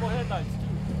Corvair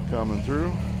coming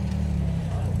through.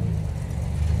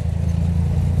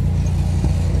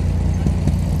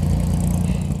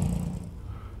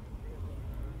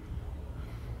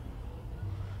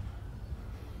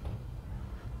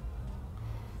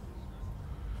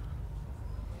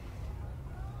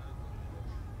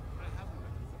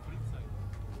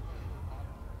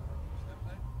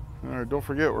 All right, don't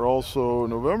forget, we're also,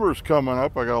 November's coming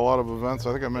up. I got a lot of events.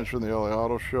 I think I mentioned the LA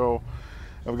Auto Show.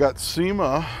 I've got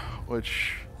SEMA,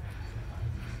 which,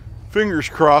 fingers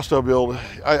crossed I'll be able to,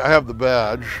 I have the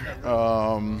badge.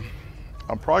 I'm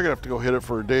probably gonna have to go hit it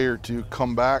for a day or two,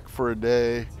 come back for a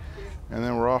day, and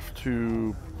then I'm off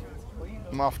to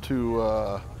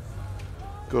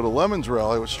go to Lemons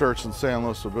Rally, which starts in San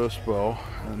Luis Obispo.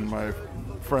 And my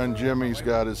friend Jimmy's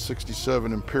got his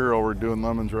 67 Imperial we're doing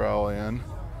Lemons Rally in.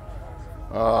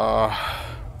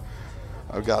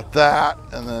 I've got that,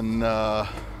 and then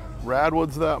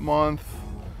Radwood's that month.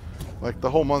 Like the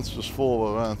whole month's just full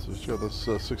of events. It's got this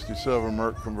 67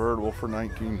 Merc convertible for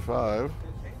 $19,500.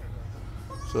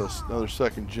 So it's another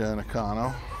second gen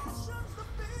Econo.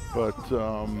 But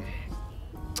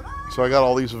so I got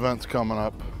all these events coming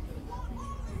up,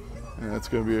 and it's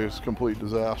going to be a complete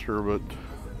disaster, but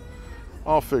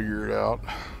I'll figure it out.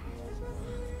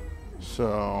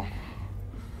 So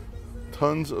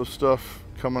tons of stuff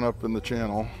coming up in the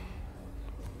channel.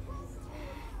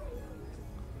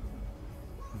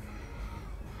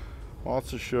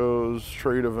 Lots of shows,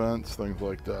 trade events, things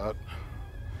like that.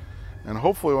 And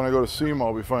hopefully when I go to SEMA,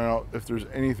 I'll be finding out if there's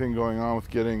anything going on with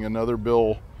getting another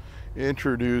bill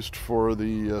introduced for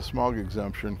the smog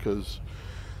exemption, because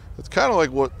it's kind of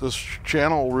like what this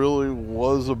channel really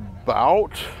was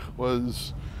about,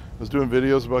 was doing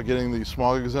videos about getting the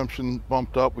smog exemption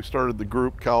bumped up. We started the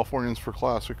group Californians for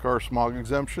Classic Car Smog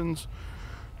Exemptions,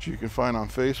 which you can find on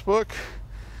Facebook.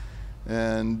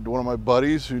 And one of my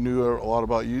buddies who knew a lot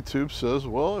about YouTube says,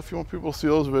 well, if you want people to see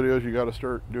those videos, you got to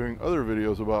start doing other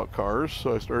videos about cars.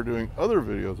 So I started doing other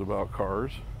videos about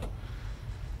cars,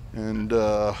 and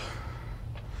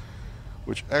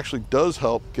which actually does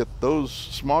help get those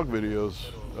smog videos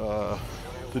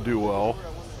to do well.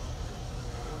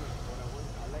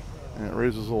 And it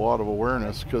raises a lot of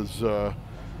awareness, because the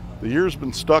year's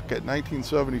been stuck at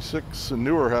 1976, and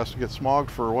newer has to get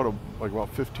smogged for what, like about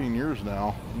 15 years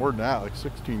now. More than that, like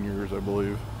 16 years, I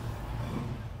believe.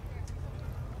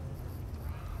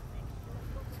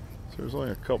 So there's only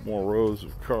a couple more rows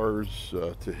of cars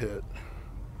to hit.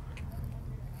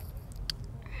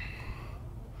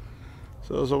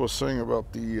 So as I was saying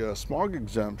about the smog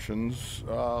exemptions,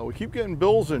 we keep getting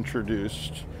bills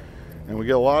introduced, and we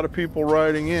get a lot of people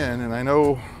writing in, and I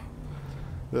know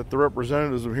that the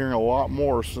representatives are hearing a lot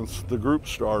more since the group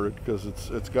started, because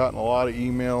it's gotten a lot of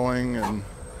emailing and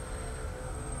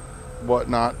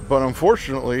whatnot. But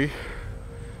unfortunately,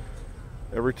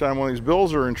 every time one of these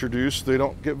bills are introduced, they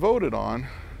don't get voted on.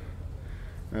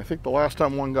 And I think the last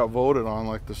time one got voted on,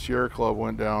 like the Sierra Club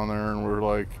went down there and we're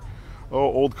like, oh,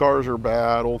 old cars are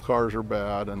bad,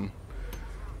 and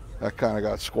that kind of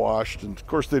got squashed. And of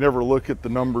course, they never look at the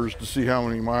numbers to see how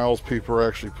many miles people are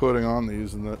actually putting on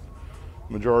these, and that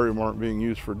majority of them aren't being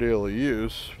used for daily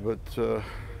use. But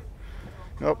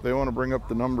nope, they want to bring up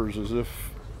the numbers as if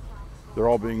they're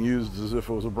all being used as if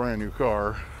it was a brand new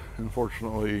car.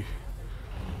 Unfortunately,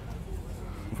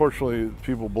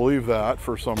 people believe that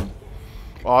for some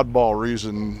oddball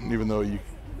reason, even though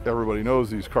everybody knows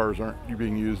these cars aren't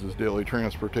being used as daily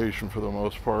transportation for the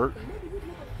most part.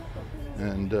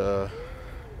 And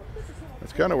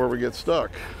that's kind of where we get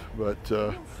stuck. But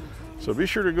so be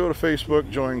sure to go to Facebook,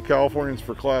 join Californians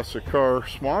for Classic Car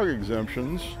Smog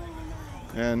Exemptions,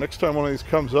 and next time one of these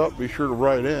comes up, be sure to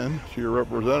write in to your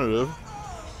representative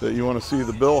that you want to see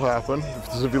the bill happen,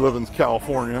 if you live in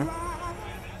California.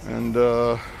 And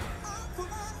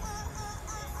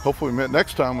hopefully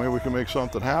next time we can make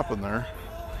something happen there.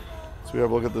 So we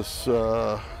have a look at this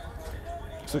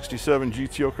 67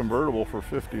 GTO convertible for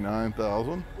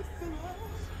 $59,000.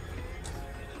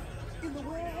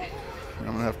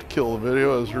 I'm gonna have to kill the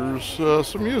video as there's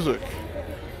some music.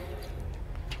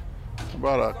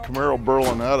 About a Camaro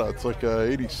Berlinetta. It's like a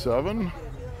 87.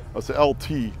 Oh, it's a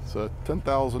LT. It's a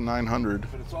 10,900.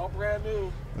 But it's all brand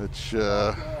new. Which,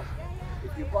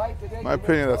 If you buy today, my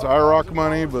opinion, that's IROC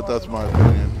money, but that's my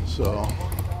opinion. So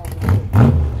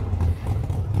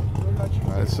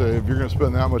I say if you're gonna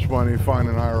spend that much money, find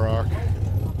an IROC.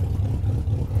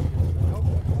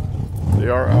 They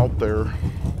are out there.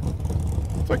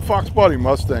 It's like Fox Body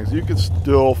Mustangs. You can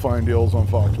still find deals on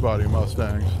Fox Body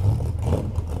Mustangs.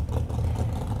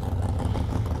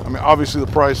 I mean, obviously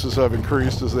the prices have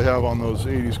increased as they have on those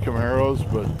 80s Camaros,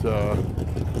 but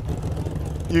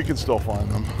you can still find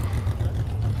them.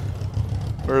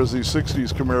 Whereas these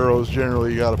 60s Camaros,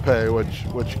 generally you got to pay you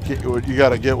got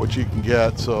to get what you can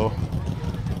get, so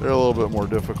they're a little bit more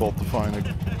difficult to find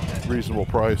a reasonable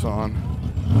price on.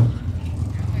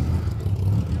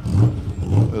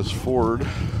 This Ford,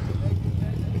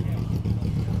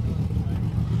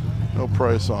 no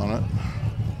price on it.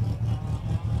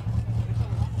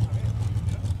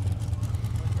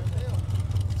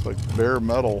 It's like bare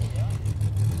metal.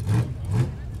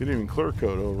 You didn't even clear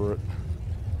coat over it.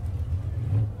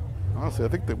 Honestly, I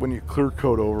think that when you clear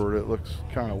coat over it, it looks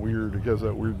kind of weird. It has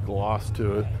that weird gloss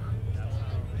to it.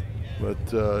 But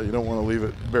you don't want to leave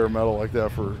it bare metal like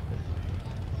that for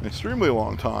an extremely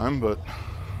long time, but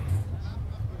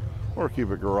or keep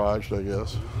it garaged, I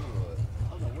guess.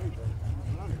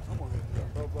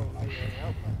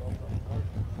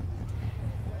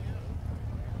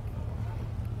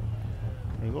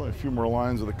 There's only a few more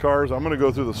lines of the cars. I'm going to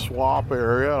go through the swap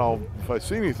area. If I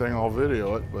see anything, I'll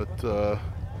video it, but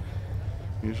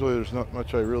usually there's not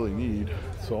much I really need.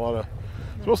 It's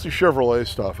mostly Chevrolet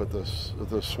stuff at this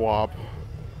swap.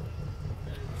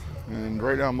 And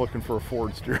right now I'm looking for a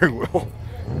Ford steering wheel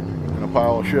in a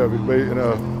pile of Chevy, in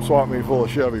a swap meet full of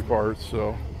Chevy parts,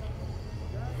 so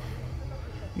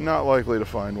not likely to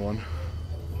find one.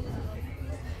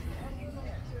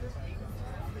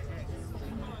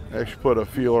 I actually put a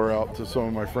feeler out to some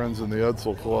of my friends in the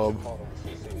Edsel Club,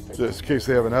 just in case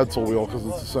they have an Edsel wheel, because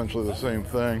it's essentially the same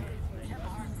thing.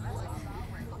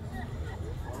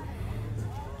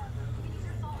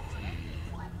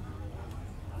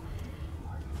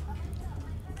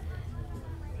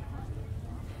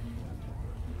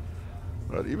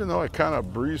 But even though I kind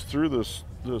of breezed through this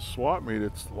swap meet,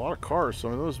 it's a lot of cars, so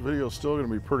those videos still going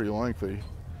to be pretty lengthy.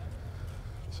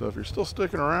 So if you're still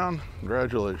sticking around,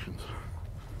 congratulations.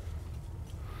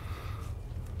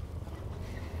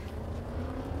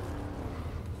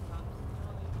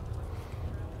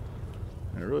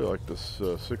 I really like this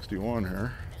 61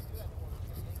 here.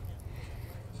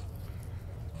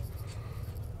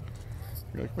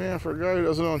 You're like, man, for a guy who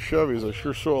doesn't own Chevys, I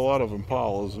sure show a lot of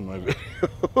Impalas in my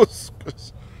videos.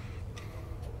 'Cause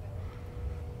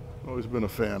I've always been a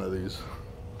fan of these.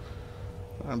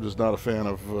 I'm just not a fan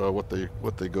of what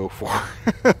they go for.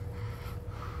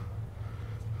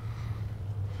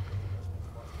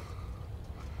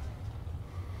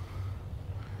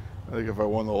 I think if I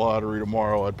won the lottery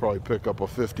tomorrow, I'd probably pick up a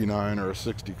 59 or a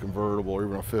 60 convertible or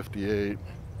even a 58.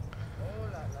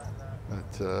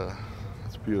 That's a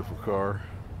beautiful car.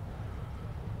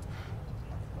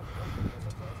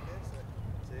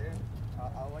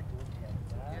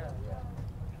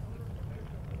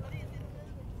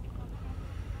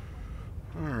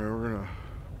 All right, we're gonna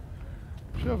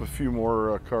just have a few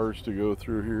more cars to go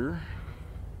through here.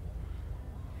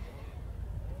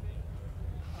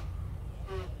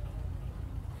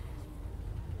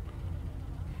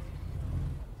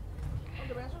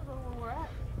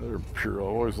 They're pure. I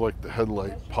always like the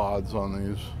headlight pods on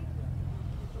these.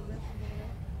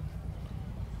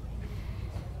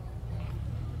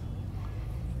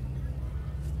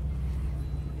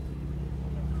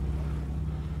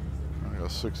 I got a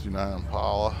 69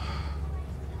 Impala.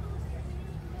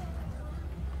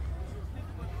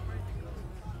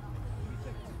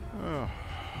 Oh.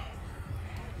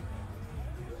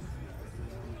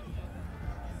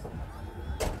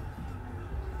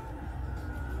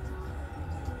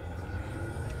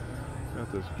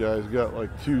 This guy's got like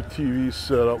 2 TVs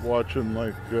set up watching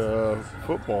like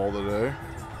football today.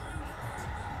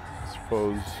 I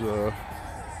suppose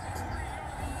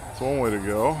it's one way to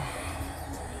go.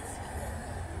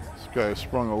 This guy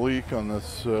sprung a leak on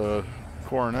this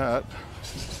Coronet.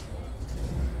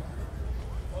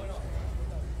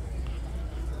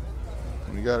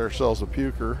 And we got ourselves a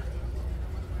puker.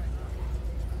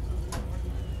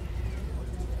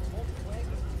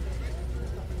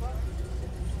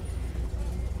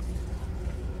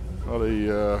 Got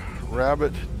a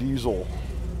Rabbit diesel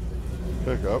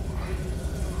pickup.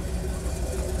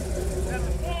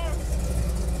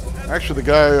 Actually, the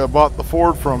guy I bought the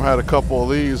Ford from had a couple of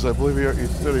these. I believe he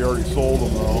said he already sold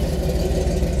them though.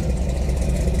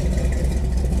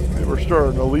 They were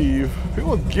starting to leave.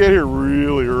 People get here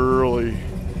really early,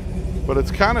 but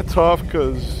it's kind of tough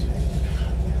because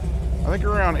I think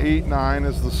around 8, 9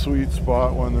 is the sweet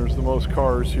spot when there's the most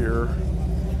cars here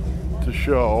to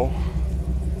show.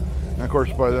 And of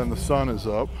course, by then the sun is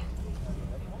up.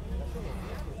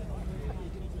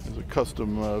 There's a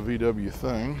custom VW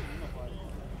thing.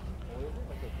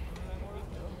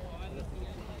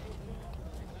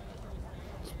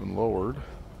 It's been lowered.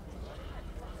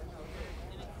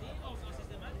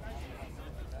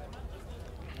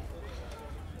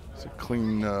 It's a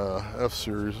clean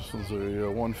F-Series. This one's a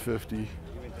 150.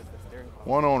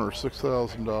 One owner,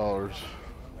 $6,000.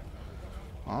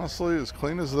 Honestly, as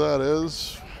clean as that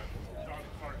is,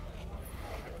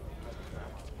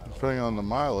 depending on the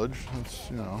mileage,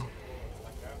 it's, you know.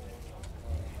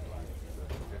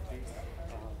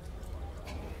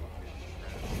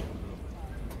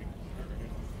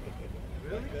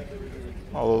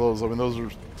 Although those, I mean, those are,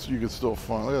 you could still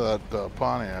find. Look at that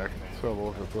Pontiac. Let's have a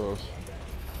look at those.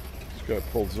 This guy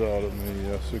pulls out in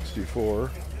the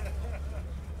 64.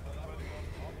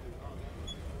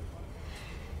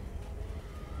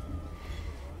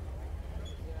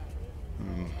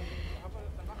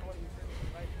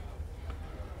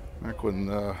 Back when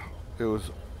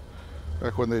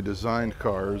back when they designed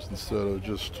cars instead of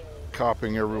just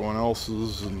copying everyone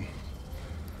else's and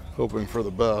hoping for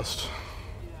the best.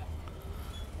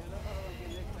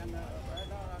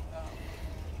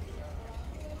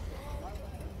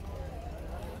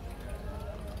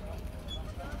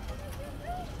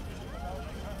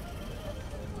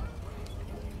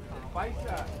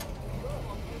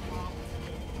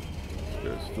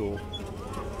 It's still,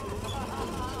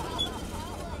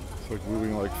 it's like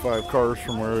moving like 5 cars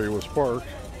from where he was parked.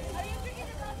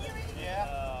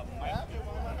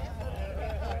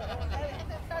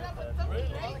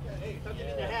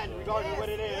 Regarding what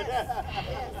it is.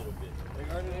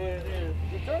 Regarding what it is.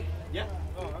 Good truck? Yeah.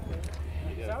 Oh, okay.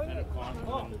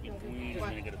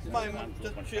 My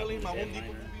just chilling, my Home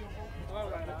Depot. I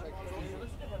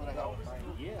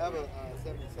have a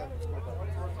 77.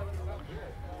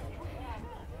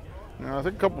 Now, I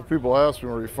think a couple people asked me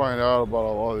where you find out about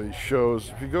a lot of these shows.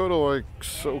 If you go to like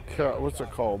SoCal, what's it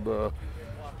called? The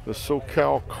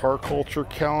SoCal Car Culture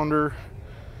Calendar.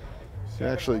 You can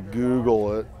actually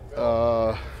Google it.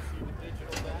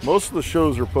 Most of the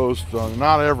shows are posted on,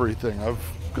 not everything. I've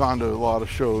gone to a lot of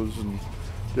shows and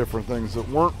different things that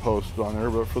weren't posted on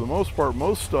there, but for the most part,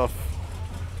 most stuff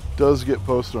does get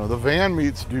posted on. The van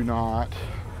meets do not,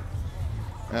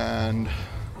 and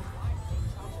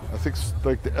I think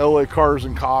like the LA Cars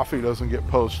and Coffee doesn't get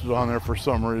posted on there for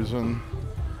some reason,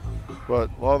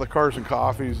 but a lot of the Cars and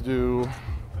Coffees do,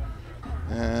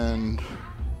 and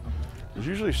there's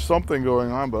usually something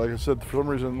going on, but like I said, for some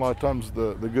reason, a lot of times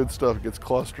the good stuff gets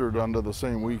clustered onto the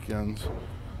same weekends,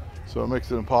 so it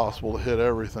makes it impossible to hit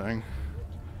everything.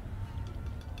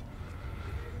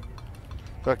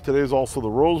 In fact, today's also the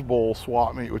Rose Bowl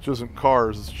swap meet, which isn't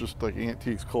cars, it's just like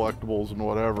antiques, collectibles, and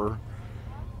whatever.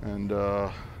 And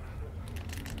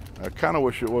I kind of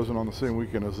wish it wasn't on the same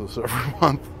weekend as this every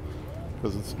month,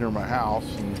 because it's near my house,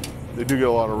 and they do get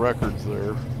a lot of records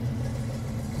there.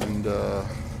 And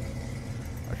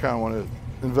I kind of want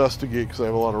to investigate because I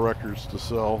have a lot of records to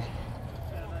sell.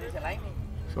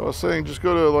 So I was saying, just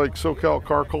go to like SoCal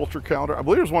Car Culture Calendar. I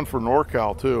believe there's one for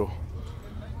NorCal too.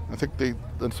 I think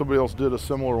then somebody else did a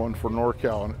similar one for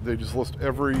NorCal, and they just list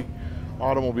every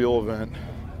automobile event,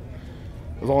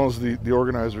 as long as the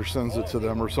organizer sends it to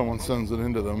them or someone sends it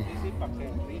into them.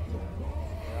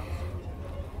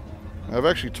 I've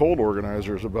actually told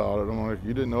organizers about it. I'm like,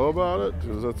 you didn't know about it?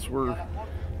 Because that's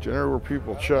generally where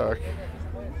people check.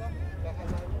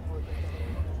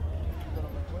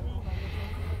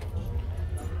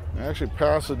 Actually,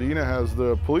 Pasadena has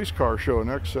the police car show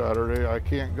next Saturday. I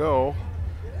can't go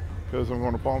because I'm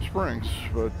going to Palm Springs,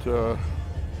 but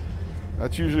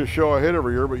that's usually a show I hit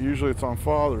every year, but usually it's on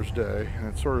Father's Day, and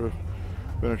it's sort of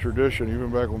been a tradition,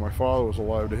 even back when my father was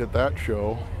alive, to hit that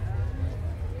show,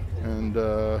 and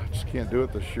just can't do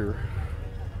it this year.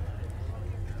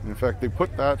 In fact, they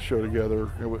put that show together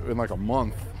in like a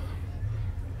month.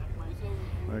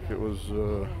 Like it was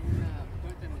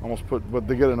almost but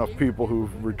they get enough people who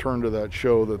return to that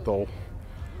show that they'll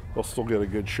still get a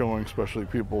good showing, especially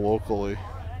people locally.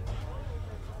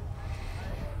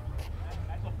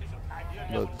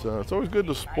 But it's always good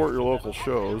to support your local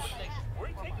shows.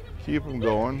 Keep them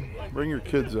going. Bring your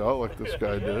kids out like this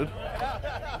guy did.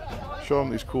 Show them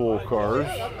these cool cars.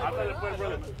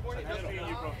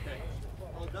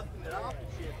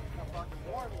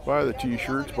 Buy the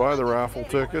t-shirts, buy the raffle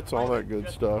tickets, all that good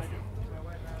stuff.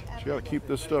 But you got to keep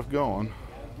this stuff going.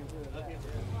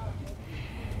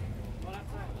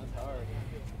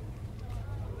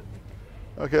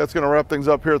 Okay, that's going to wrap things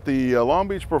up here at the Long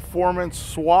Beach Performance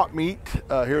Swap Meet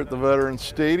here at the Veterans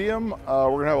Stadium. We're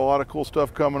going to have a lot of cool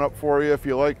stuff coming up for you. If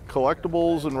you like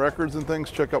collectibles and records and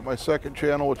things, check out my second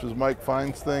channel, which is Mike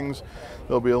Finds Things.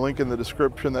 There'll be a link in the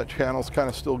description. That channel's kind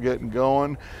of still getting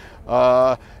going.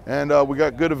 And we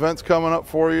got good events coming up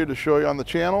for you to show you on the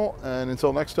channel. And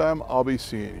until next time, I'll be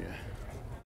seeing you.